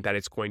always mean that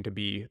it's going to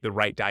be the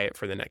right diet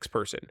for the next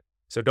person.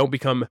 So don't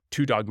become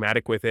too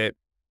dogmatic with it.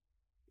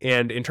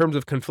 And in terms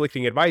of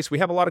conflicting advice, we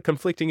have a lot of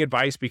conflicting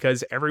advice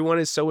because everyone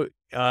is so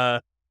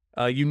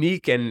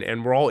unique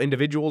and we're all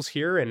individuals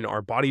here and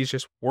our bodies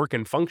just work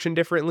and function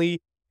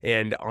differently.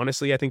 And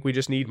honestly, I think we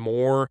just need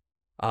more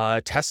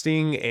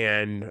testing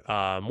and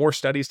more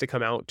studies to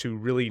come out to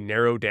really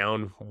narrow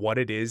down what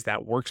it is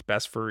that works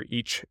best for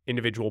each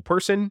individual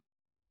person.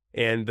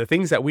 And the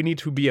things that we need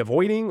to be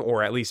avoiding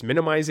or at least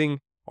minimizing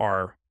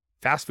are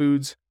fast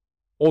foods,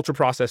 ultra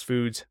processed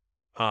foods,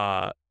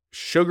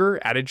 sugar,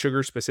 added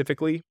sugar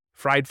specifically,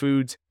 fried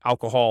foods,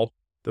 alcohol.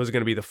 Those are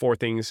going to be the 4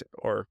 things,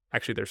 or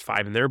actually there's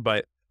 5 in there,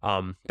 but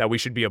that we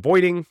should be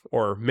avoiding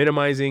or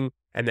minimizing.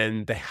 And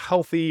then the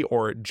healthy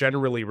or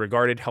generally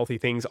regarded healthy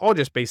things, I'll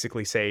just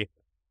basically say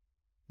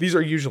these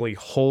are usually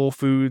whole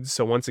foods.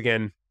 So once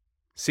again,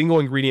 single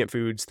ingredient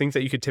foods, things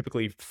that you could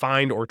typically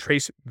find or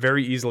trace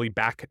very easily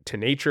back to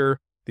nature.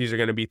 These are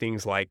going to be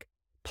things like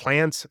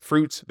plants,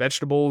 fruits,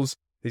 vegetables.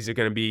 These are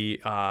going to be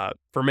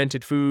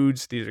fermented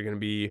foods. These are going to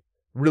be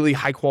really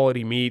high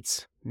quality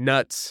meats,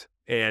 nuts,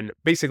 and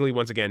basically,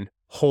 once again,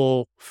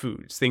 whole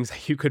foods, things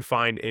that you could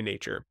find in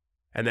nature.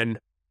 And then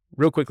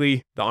real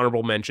quickly, the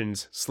honorable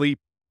mentions: sleep,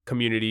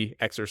 community,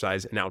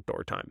 exercise, and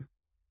outdoor time.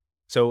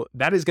 So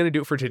that is going to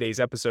do it for today's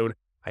episode.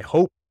 I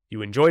hope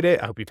you enjoyed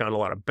it. I hope you found a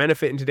lot of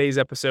benefit in today's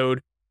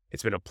episode.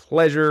 It's been a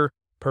pleasure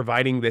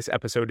providing this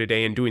episode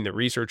today and doing the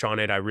research on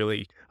it. I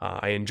really,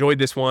 I enjoyed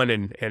this one,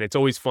 and it's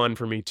always fun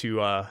for me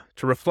to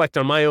reflect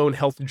on my own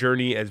health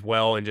journey as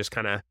well, and just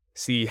kind of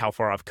see how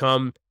far I've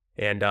come.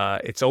 And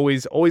it's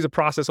always a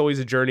process, always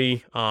a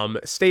journey.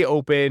 Stay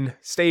open,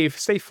 stay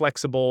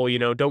flexible.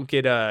 Don't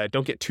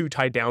get too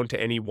tied down to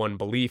any one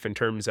belief in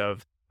terms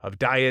of of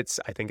diets.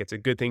 I think it's a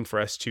good thing for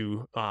us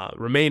to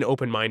remain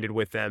open-minded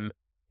with them.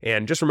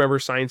 And just remember,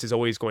 science is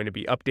always going to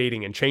be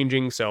updating and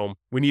changing, so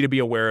we need to be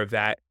aware of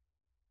that.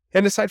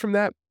 And aside from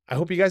that, I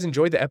hope you guys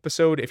enjoyed the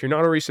episode. If you're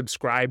not already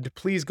subscribed,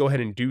 please go ahead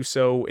and do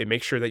so and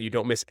make sure that you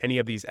don't miss any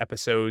of these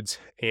episodes.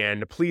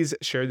 And please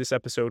share this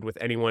episode with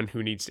anyone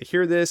who needs to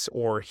hear this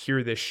or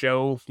hear this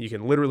show. You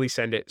can literally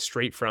send it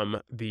straight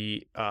from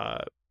the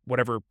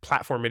whatever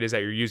platform it is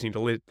that you're using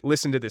to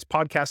listen to this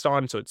podcast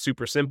on. So it's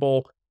super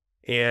simple.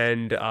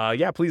 And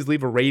please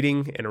leave a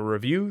rating and a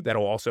review.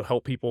 That'll also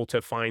help people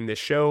to find this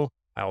show.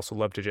 I also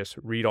love to just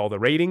read all the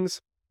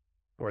ratings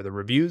or the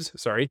reviews,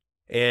 sorry.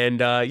 And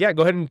go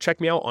ahead and check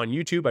me out on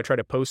YouTube. I try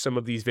to post some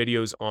of these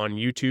videos on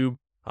YouTube,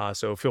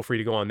 so feel free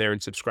to go on there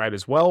and subscribe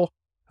as well.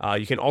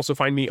 You can also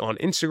find me on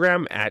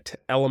Instagram at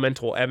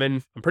Elemental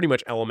Evan. I'm pretty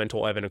much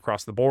Elemental Evan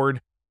across the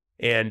board.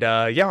 And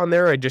on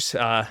there,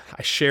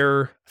 I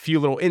share a few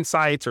little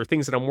insights or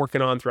things that I'm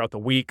working on throughout the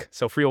week.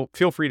 So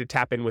feel free to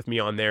tap in with me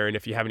on there. And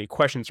if you have any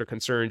questions or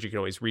concerns, you can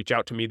always reach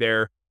out to me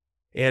there.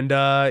 And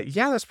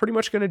that's pretty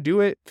much going to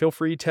do it. Feel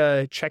free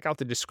to check out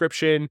the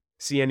description,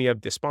 see any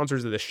of the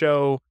sponsors of the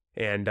show.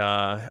 And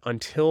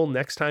until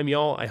next time,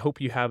 y'all, I hope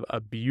you have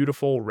a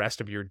beautiful rest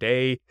of your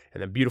day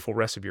and a beautiful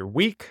rest of your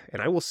week.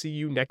 And I will see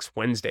you next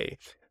Wednesday.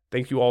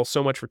 Thank you all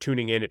so much for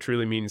tuning in. It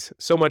truly means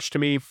so much to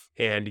me.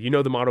 And you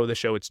know the motto of the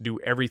show, it's do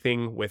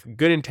everything with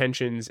good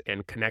intentions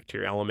and connect to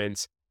your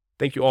elements.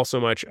 Thank you all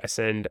so much. I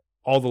send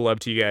all the love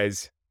to you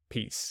guys.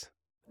 Peace.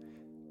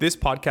 This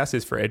podcast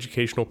is for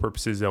educational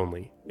purposes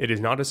only. It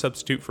is not a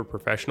substitute for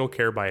professional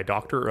care by a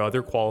doctor or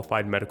other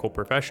qualified medical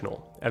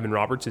professional. Evan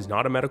Roberts is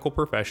not a medical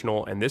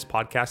professional, and this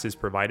podcast is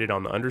provided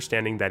on the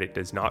understanding that it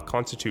does not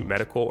constitute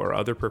medical or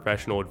other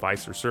professional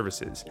advice or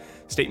services.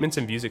 Statements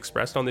and views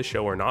expressed on this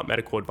show are not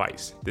medical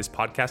advice. This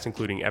podcast,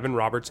 including Evan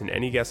Roberts and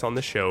any guests on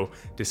the show,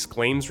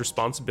 disclaims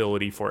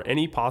responsibility for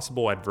any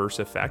possible adverse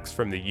effects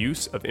from the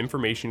use of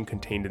information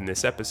contained in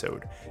this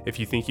episode. If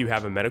you think you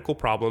have a medical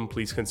problem,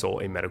 please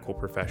consult a medical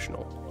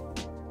professional.